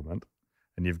Parliament,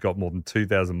 and you've got more than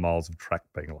 2,000 miles of track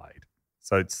being laid.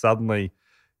 So it's suddenly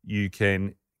you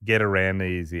can get around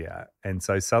easier. And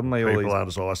so suddenly people aren't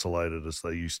as isolated as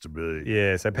they used to be.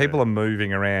 Yeah, so people are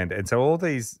moving around. And so all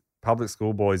these public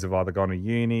school boys have either gone to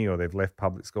uni or they've left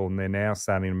public school and they're now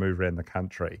starting to move around the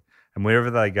country. And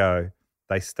wherever they go,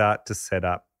 they start to set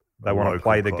up, they want to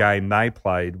play the game they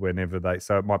played whenever they,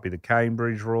 so it might be the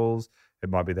Cambridge rules, it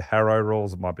might be the Harrow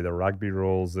rules, it might be the rugby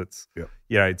rules. It's,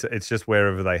 it's just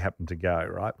wherever they happen to go,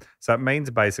 right? So it means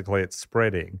basically it's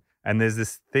spreading. And there's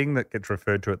this thing that gets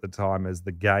referred to at the time as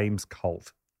the games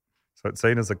cult. So it's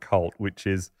seen as a cult, which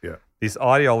is this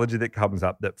ideology that comes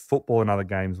up that football and other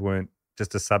games weren't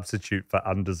just a substitute for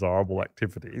undesirable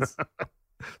activities.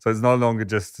 So it's no longer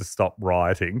just to stop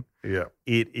rioting. Yeah.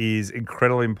 It is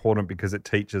incredibly important because it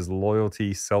teaches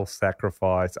loyalty,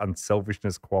 self-sacrifice,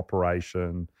 unselfishness,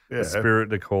 cooperation, the spirit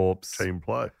de corps. Team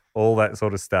play. All that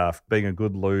sort of stuff, being a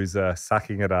good loser,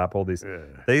 sucking it up, all this. Yeah.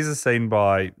 These are seen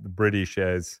by the British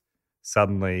as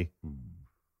suddenly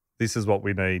this is what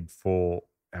we need for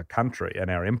our country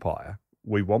and our empire.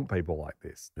 We want people like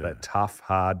this, that tough,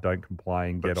 hard, don't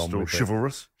complain, but get on with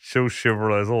chivalrous. it. Still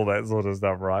chivalrous, all that sort of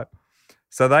stuff, right?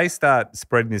 So they start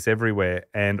spreading this everywhere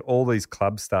and all these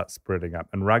clubs start spreading up.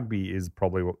 And rugby is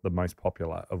probably the most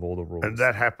popular of all the rules. And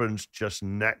that happens just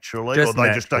naturally? Or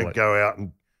they just don't go out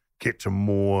and get to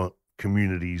more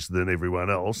communities than everyone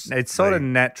else? It's sort of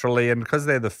naturally, and because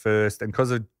they're the first, and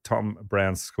because of Tom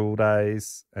Brown's School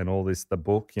Days and all this, the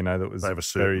book, that was they have a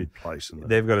certain place in there.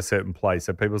 They've got a certain place,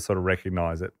 so people sort of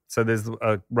recognise it. So there's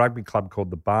a rugby club called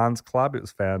the Barnes Club. It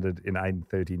was founded in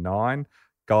 1839.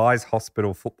 Guy's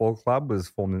Hospital Football Club was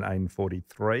formed in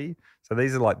 1843. So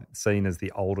these are like seen as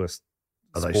the oldest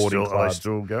sporting clubs. Are they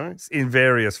still going? In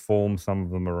various forms, some of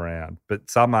them around, but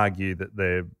some argue that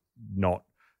they're not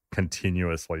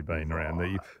continuously been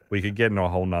around. We could get into a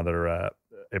whole nother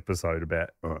episode about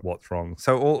what's wrong.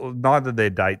 So neither of their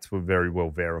dates were very well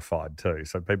verified too.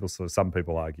 So some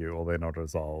people argue, they're not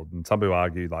as old. And some people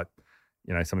argue like,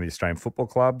 some of the Australian football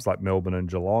clubs like Melbourne and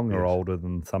Geelong are older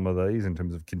than some of these in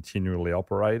terms of continually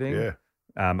operating. Yeah.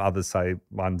 Others say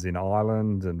one's in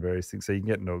Ireland and various things. So you can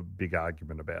get into a big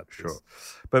argument about this. Sure.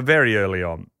 But very early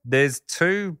on, there's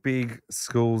two big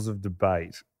schools of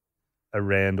debate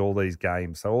around all these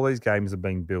games. So all these games are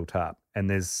being built up and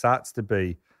there starts to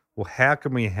be, well, how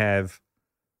can we have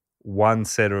one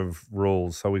set of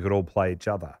rules so we could all play each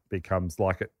other? Becomes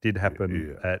like it did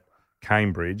happen at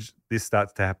Cambridge. This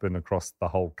starts to happen across the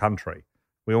whole country.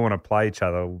 We all want to play each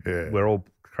other. Yeah. We're all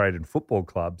created football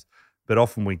clubs, but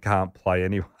often we can't play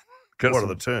anyone. What are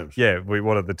the terms? Yeah,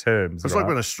 what are the terms? It's like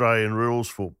when Australian rules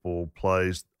football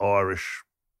plays Irish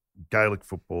Gaelic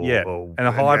football. Yeah, and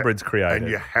a hybrid's created. And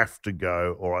you have to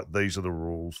go, all right, these are the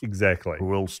rules. Exactly.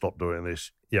 We'll stop doing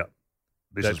this. Yeah.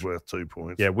 This is worth 2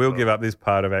 points. Yeah, we'll give up this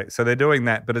part of it. So they're doing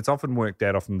that, but it's often worked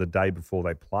out the day before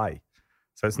they play.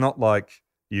 So it's not like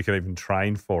you can even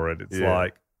train for it. It's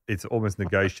like it's almost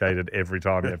negotiated every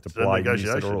time you have to play new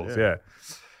set of rules. Yeah.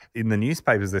 In the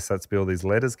newspapers, there starts to be all these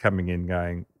letters coming in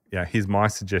going, here's my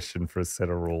suggestion for a set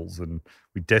of rules and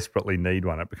we desperately need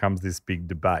one. It becomes this big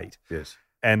debate. Yes.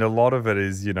 And a lot of it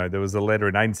is, there was a letter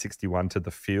in 1861 to The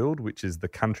Field, which is the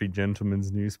country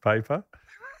gentleman's newspaper.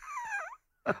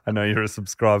 I know you're a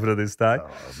subscriber to this day. Oh,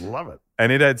 I love it.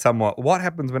 And it had what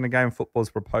happens when a game of football is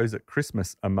proposed at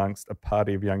Christmas amongst a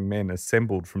party of young men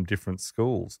assembled from different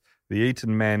schools? The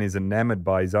Eton man is enamoured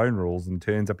by his own rules and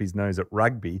turns up his nose at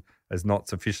rugby as not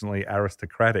sufficiently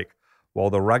aristocratic,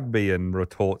 while the rugbyian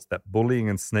retorts that bullying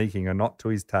and sneaking are not to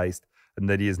his taste and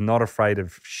that he is not afraid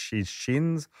of his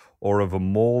shins or of a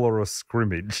maul or a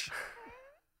scrimmage.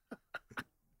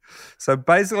 So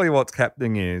basically what's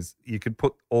happening is you could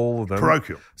put all of them.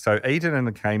 Parochial. So Eton and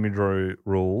the Cambridge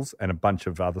rules and a bunch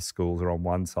of other schools are on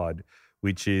one side,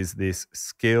 which is this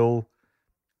skill,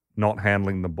 not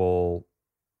handling the ball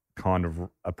kind of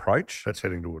approach. That's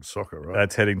heading towards soccer, right?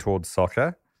 That's heading towards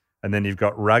soccer. And then you've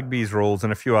got rugby's rules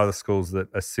and a few other schools that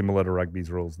are similar to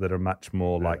rugby's rules that are much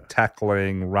more like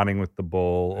tackling, running with the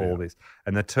ball, all this.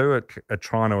 And the two are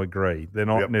trying to agree. They're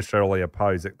not necessarily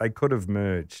opposed. They could have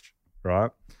merged, right?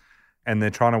 And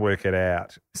they're trying to work it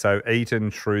out. So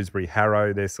Eton, Shrewsbury,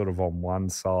 Harrow, they're sort of on one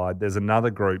side. There's another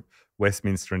group,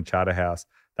 Westminster and Charterhouse.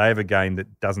 They have a game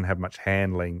that doesn't have much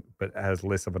handling but has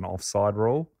less of an offside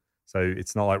rule. So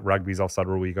it's not like rugby's offside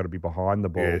rule where you've got to be behind the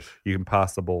ball. Yes. You can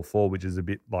pass the ball forward, which is a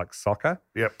bit like soccer.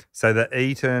 Yep. So the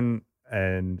Eton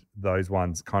and those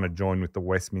ones kind of join with the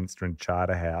Westminster and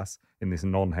Charterhouse in this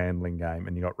non-handling game,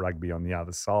 and you got rugby on the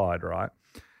other side, right?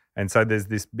 And so there's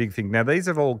this big thing. Now, these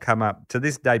have all come up. To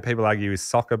this day, people argue, is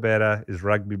soccer better? Is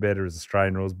rugby better? Is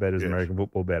Australian rules better? Is American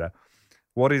football better?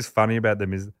 What is funny about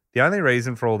them is the only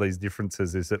reason for all these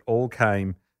differences is it all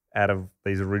came out of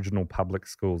these original public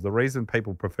schools. The reason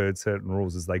people preferred certain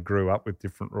rules is they grew up with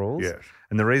different rules. Yes.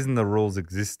 And the reason the rules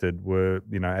existed were,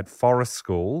 at Forest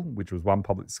School, which was one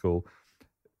public school,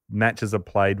 matches are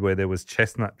played where there was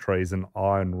chestnut trees and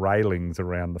iron railings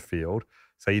around the field.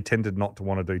 So you tended not to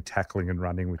want to do tackling and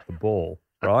running with the ball,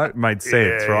 right? It made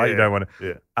sense, right? You don't want to.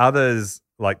 Yeah. Others,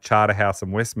 like Charterhouse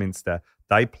and Westminster,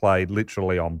 they played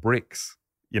literally on bricks.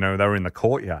 They were in the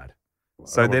courtyard.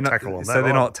 So they're not.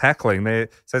 They're not tackling.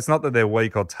 So it's not that they're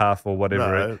weak or tough or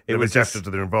whatever. No, it was adapted to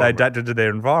their environment. They adapted to their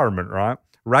environment, right?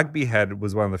 Rugby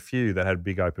was one of the few that had a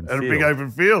big open field. And a big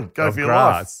open field. Go for your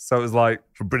grass. life. So it was like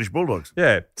from British Bulldogs.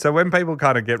 Yeah. So when people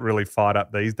kind of get really fired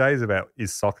up these days about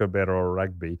is soccer better or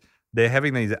rugby, they're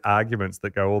having these arguments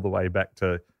that go all the way back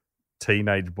to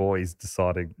teenage boys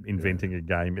inventing a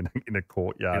game in a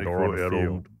courtyard or on a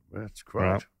field. That's great.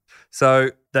 Right?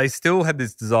 So they still had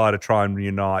this desire to try and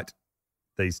reunite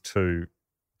these two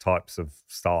types of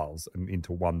styles and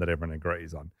into one that everyone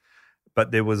agrees on.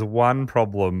 But there was one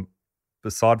problem,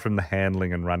 aside from the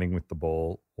handling and running with the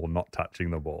ball or not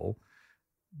touching the ball,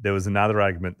 there was another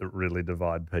argument that really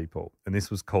divided people, and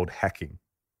this was called hacking,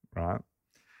 right?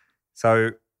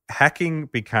 So hacking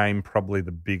became probably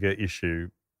the bigger issue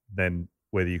than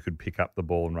whether you could pick up the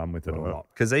ball and run with it or not.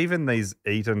 Because even these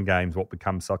Eton games, what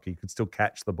becomes soccer, you could still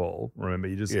catch the ball. Remember,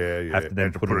 you just have to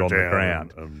then put it on the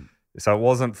ground. So it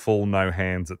wasn't full no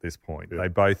hands at this point. Yeah. They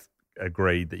both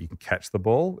agreed that you can catch the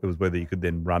ball. It was whether you could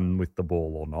then run with the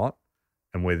ball or not.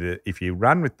 And whether if you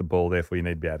run with the ball, therefore you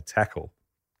need to be able to tackle.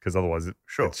 Because otherwise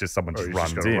it's just someone just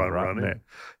runs in, right? Yeah.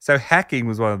 So hacking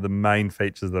was one of the main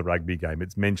features of the rugby game.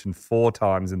 It's mentioned 4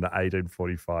 times in the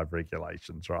 1845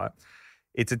 regulations, right?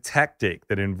 It's a tactic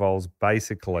that involves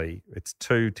basically, it's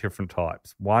 2 different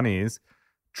types. One is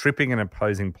tripping an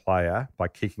opposing player by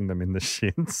kicking them in the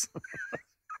shins.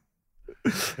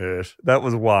 Yes. That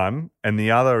was one. And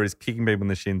the other is kicking people in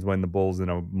the shins when the ball's in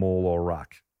a maul or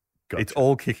ruck. Gotcha. It's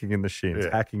all kicking in the shins.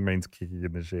 Yeah. Hacking means kicking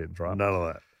in the shins, right? None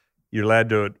of that. You're allowed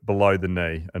to do it below the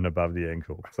knee and above the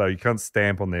ankle. So you can't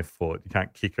stamp on their foot. You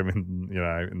can't kick them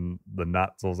in the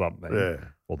nuts or something. Yeah.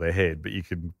 Or their head, but you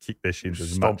can kick their shins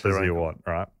as Stomp much as their you ankle. want,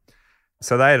 right?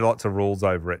 So they had lots of rules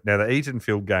over it. Now, the Eton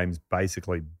Field games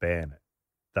basically ban it.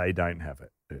 They don't have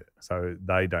it. Yeah. So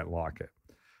they don't like it.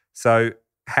 So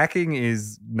hacking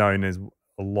is known as,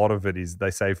 a lot of it is,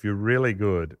 they say if you're really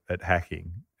good at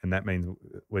hacking, and that means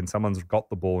when someone's got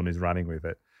the ball and is running with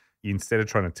it, instead of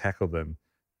trying to tackle them,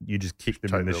 you just kick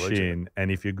them in the take the shin. And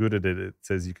if you're good at it, it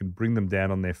says you can bring them down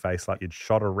on their face like you'd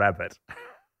shot a rabbit.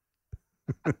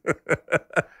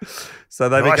 So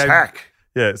they Nice became, hack.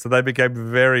 yeah, so they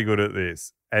became very good at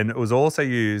this. And it was also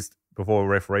used before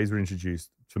referees were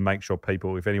introduced to make sure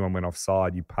people, if anyone went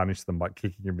offside, you punish them by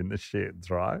kicking them in the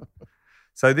shins, right?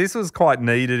 So this was quite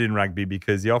needed in rugby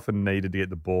because you often needed to get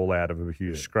the ball out of a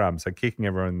huge scrum. So kicking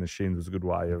everyone in the shins was a good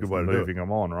way of moving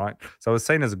them on, right? So it was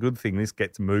seen as a good thing. This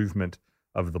gets movement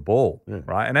of the ball,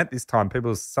 right? And at this time,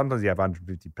 sometimes you have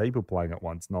 150 people playing at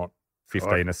once, not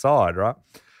 15 aside, right?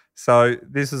 So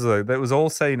that was all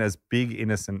seen as big,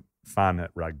 innocent fun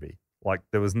at rugby. Like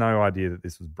there was no idea that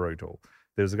this was brutal.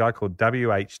 There was a guy called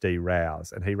W.H.D.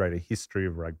 Rouse, and he wrote a history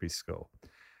of rugby school.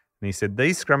 And he said,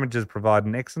 these scrummages provide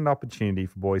an excellent opportunity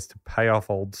for boys to pay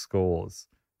off old scores.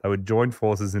 They would join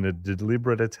forces in a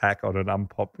deliberate attack on an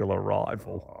unpopular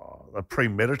rival. Oh, they're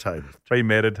premeditated.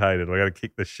 Premeditated. I got to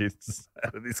kick the shits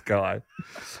out of this guy.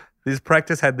 This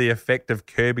practice had the effect of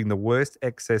curbing the worst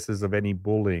excesses of any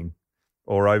bullying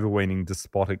or overweening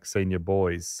despotic senior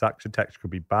boys. Such attacks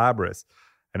could be barbarous,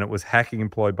 and it was hacking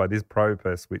employed by this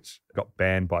purpose which got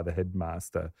banned by the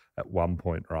headmaster at one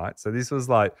point, right? So this was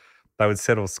like they would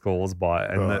settle scores by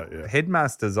it. And the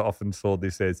headmasters often saw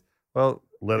this as, well,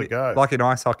 let it go. Like in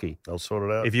ice hockey. They'll sort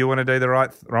it out. If you want to do the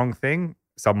wrong thing,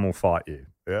 someone will fight you.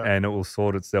 Yeah. And it will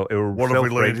sort itself. It will What have we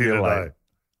learned here today?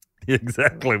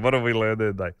 Exactly. What have we learned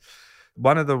today?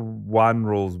 One of the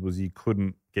rules was you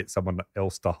couldn't get someone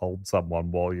else to hold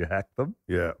someone while you hacked them.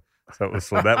 Yeah. So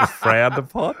that was frowned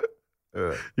upon.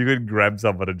 Yeah. You could grab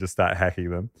someone and just start hacking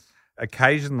them.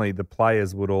 Occasionally, the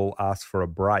players would all ask for a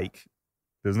break.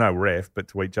 There's no ref, but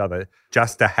to each other,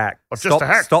 just to hack.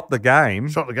 Stop the game.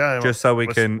 Stop the game. Just so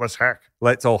let's hack.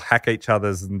 Let's all hack each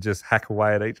other's and just hack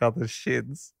away at each other's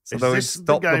shins. So Is they would this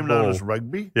stop the game ball. known as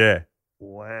rugby? Yeah.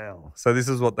 Wow. So this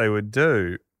is what they would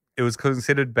do. It was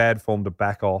considered bad form to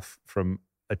back off from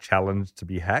a challenge to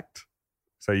be hacked.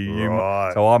 So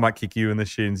so I might kick you in the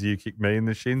shins, you kick me in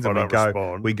the shins,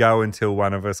 and we go until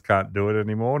one of us can't do it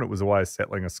anymore. And it was a way of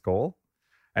settling a score.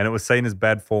 And it was seen as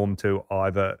bad form to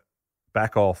either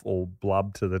back off or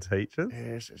blub to the teachers.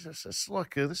 Yes, this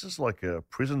is like a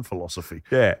prison philosophy.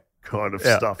 Yeah. Kind of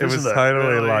stuff. It was isn't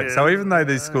totally so even though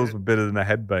these schools were better than they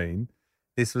had been,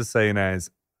 this was seen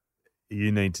as, you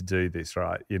need to do this,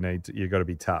 right? You've got to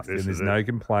be tough. And there's no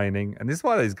complaining. And this is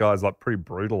why these guys pretty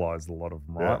brutalized a lot of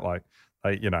them, right?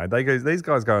 Yeah. Like these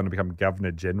guys go on to become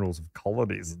governor generals of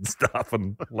colonies and stuff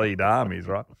and lead armies,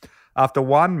 right? After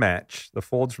one match, the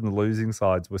forwards from the losing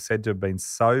sides were said to have been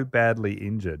so badly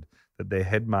injured that their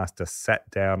headmaster sat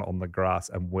down on the grass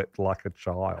and wept like a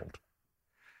child.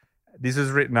 This was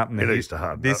written up in the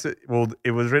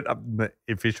it was written up in the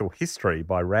official history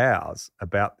by Rouse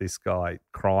about this guy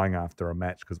crying after a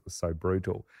match because it was so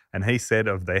brutal. And he said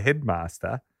of the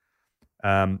headmaster,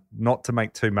 not to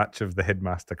make too much of the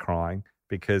headmaster crying,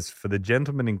 because for the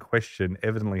gentleman in question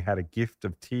evidently had a gift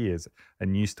of tears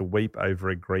and used to weep over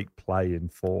a Greek play in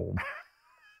form.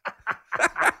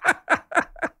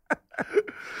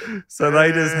 So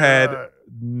they just had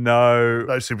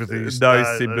no sympathy.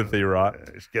 No sympathy, right?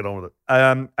 Yeah, just get on with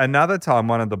it. Another time,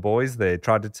 one of the boys there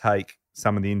tried to take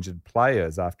some of the injured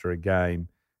players after a game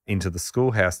into the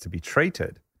schoolhouse to be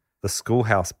treated. The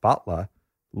schoolhouse butler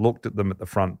looked at them at the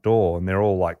front door, and they're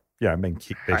all like, being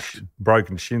kicked, their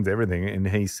broken shins, everything. And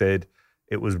he said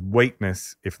it was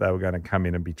weakness if they were going to come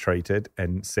in and be treated,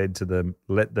 and said to them,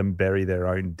 let them bury their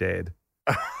own dead.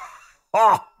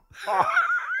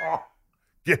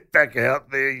 Get back out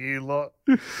there, you lot.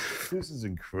 This is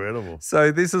incredible.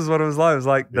 So this is what it was like. It was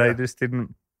like they just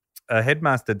didn't...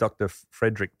 Headmaster Dr.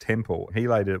 Frederick Temple, he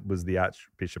later was the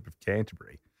Archbishop of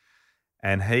Canterbury,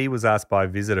 and he was asked by a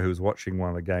visitor who was watching one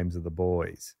of the games of the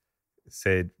boys,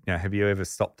 said, have you ever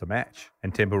stopped a match?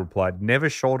 And Temple replied, never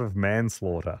short of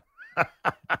manslaughter.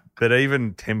 But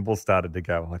even Temple started to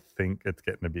go, I think it's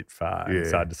getting a bit far. Yeah. And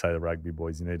started to say to the rugby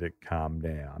boys, you need to calm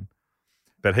down.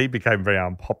 But he became very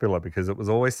unpopular because it was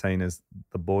always seen as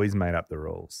the boys made up the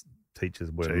rules.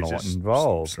 Teachers were not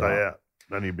involved. Stay out.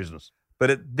 None of your business. But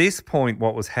at this point,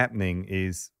 what was happening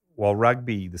is while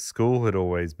rugby, the school had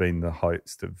always been the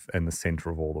host of and the centre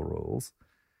of all the rules.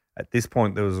 At this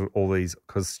point, there was all these,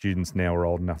 because students now are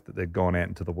old enough that they'd gone out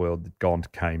into the world, they'd gone to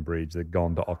Cambridge, they'd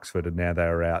gone to Oxford, and now they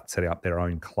were out setting up their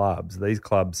own clubs. These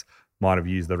clubs might have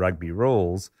used the rugby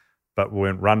rules, but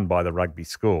weren't run by the rugby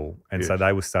school. And so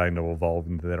they were starting to evolve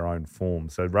into their own form.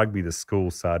 So rugby, the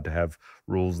school, started to have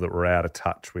rules that were out of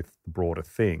touch with the broader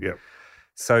thing. Yep.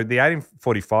 So the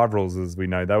 1845 rules, as we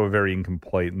know, they were very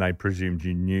incomplete and they presumed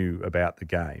you knew about the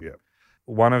game. Yep.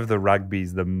 One of the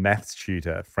rugby's, the maths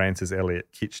tutor, Francis Elliott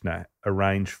Kitchener,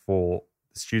 arranged for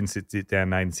the students to sit down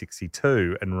in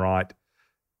 1862 and write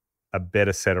a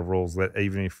better set of rules that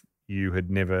even if you had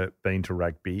never been to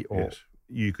rugby or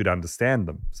you could understand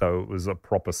them. So it was a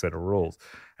proper set of rules.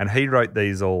 And he wrote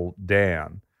these all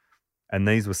down and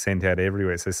these were sent out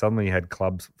everywhere. So suddenly you had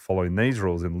clubs following these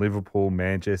rules in Liverpool,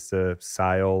 Manchester,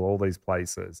 Sale, all these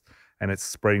places. And it's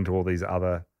spreading to all these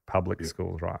other public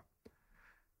schools, right?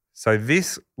 So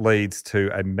this leads to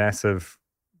a massive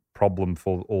problem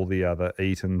for all the other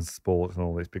Eton sports and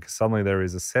all this because suddenly there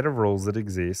is a set of rules that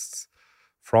exists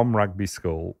from rugby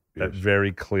school that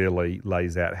very clearly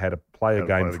lays out how to play a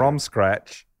game from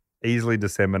scratch, easily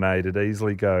disseminated,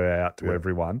 easily go out to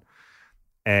everyone.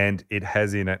 And it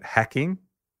has in it hacking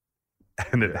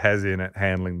and it has in it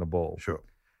handling the ball. Sure.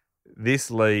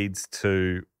 This leads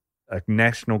to a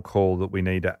national call that we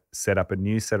need to set up a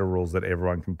new set of rules that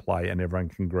everyone can play and everyone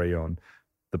can agree on.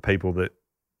 The people that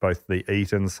both the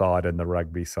Eton side and the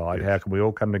rugby side, how can we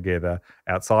all come together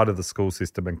outside of the school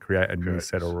system and create a new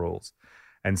set of rules?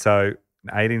 And so in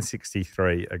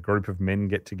 1863, a group of men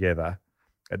get together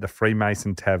at the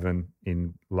Freemason Tavern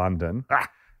in London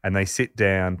and they sit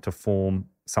down to form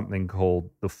something called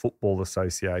the Football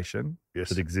Association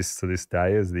that exists to this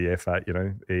day as the FA,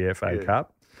 EFA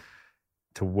Cup,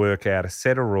 to work out a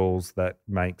set of rules that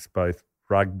makes both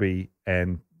rugby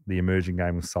and the emerging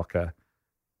game of soccer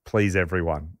please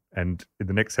everyone. And in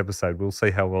the next episode, we'll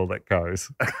see how well that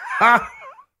goes. I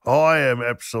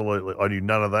knew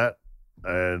none of that.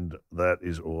 And that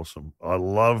is awesome. I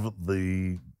love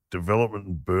the development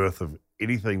and birth of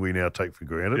anything we now take for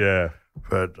granted. Yeah.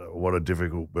 But what a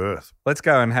difficult birth. Let's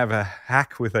go and have a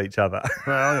hack with each other.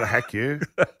 Well, I'm going to hack you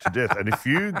to death. And if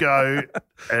you go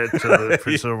to the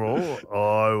principal,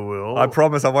 I will. I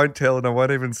promise I won't tell and I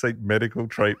won't even seek medical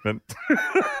treatment.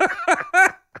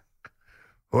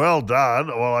 Well done.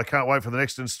 Well, I can't wait for the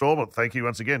next installment. Thank you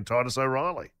once again, Titus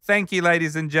O'Reilly. Thank you,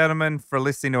 ladies and gentlemen, for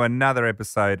listening to another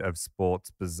episode of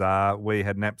Sports Bazaar. We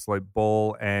had an absolute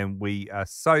ball and we are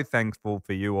so thankful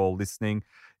for you all listening.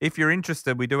 If you're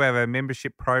interested, we do have a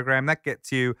membership program that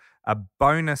gets you a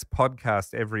bonus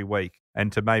podcast every week.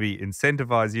 And to maybe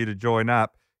incentivize you to join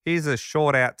up, here's a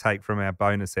short outtake from our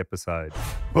bonus episode.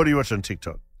 What do you watch on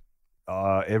TikTok?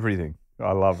 Everything.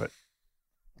 I love it.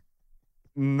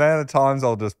 Amount of times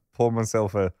I'll just pour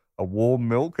myself a warm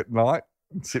milk at night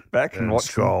and sit back and watch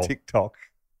some TikTok.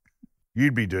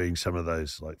 You'd be doing some of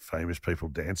those like famous people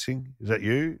dancing. Is that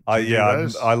you?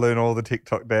 I learn all the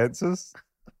TikTok dances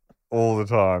all the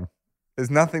time. There's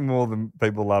nothing more than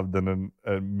people love than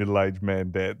a middle-aged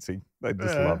man dancing. They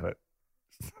just love it.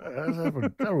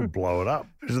 That would blow it up.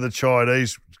 Because of the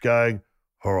Chinese going,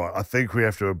 all right, I think we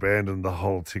have to abandon the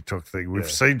whole TikTok thing. We're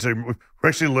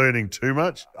actually learning too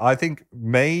much. I think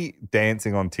me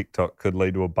dancing on TikTok could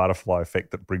lead to a butterfly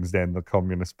effect that brings down the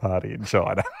Communist Party in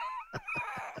China.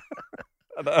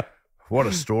 What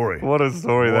a story. What a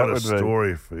story that would be. What a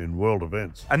story in world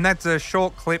events. And that's a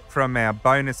short clip from our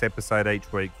bonus episode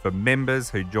each week for members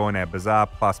who join our Bazaar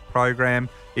Plus program.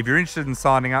 If you're interested in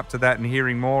signing up to that and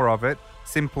hearing more of it,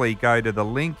 simply go to the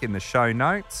link in the show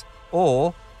notes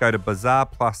or go to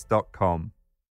bazaarplus.com.